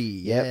Drink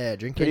Indie. Yep. Yeah,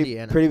 Drink pretty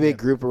Indie. big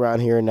group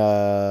around here in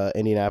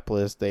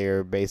Indianapolis. They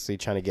are basically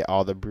trying to get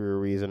all the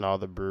breweries and all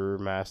the brewer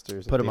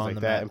masters and Put 'em things on like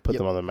the that map. and put Yep.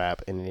 them on the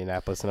map in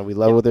Indianapolis. And we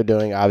love what they're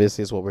doing.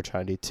 Obviously, it's what we're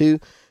trying to do too.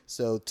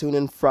 So tune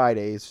in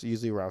Fridays,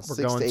 usually around We're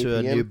 6 going to 8 to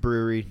a p.m. new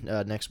brewery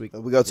next week.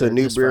 We go to a Or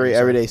new this brewery Friday,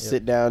 every day, sorry.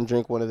 sit down,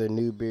 drink one of their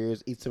new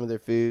beers, eat some of their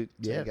food,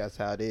 tell you guys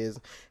how it is,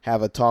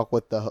 have a talk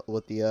with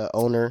the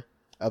owner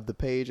of the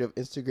page of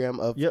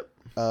Instagram of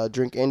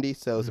Drink Indie.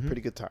 So it's a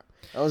pretty good time.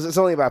 It's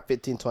only about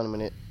 15-20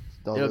 minutes.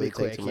 Don't It'll really be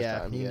quick, take too much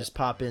time. You can just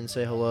pop in,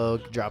 say hello,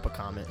 drop a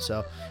comment.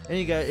 So,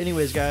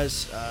 anyways,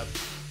 guys,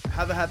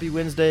 have a happy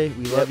Wednesday.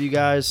 We love you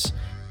guys,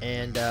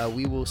 and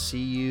we will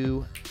see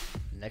you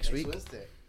next week. Wednesday.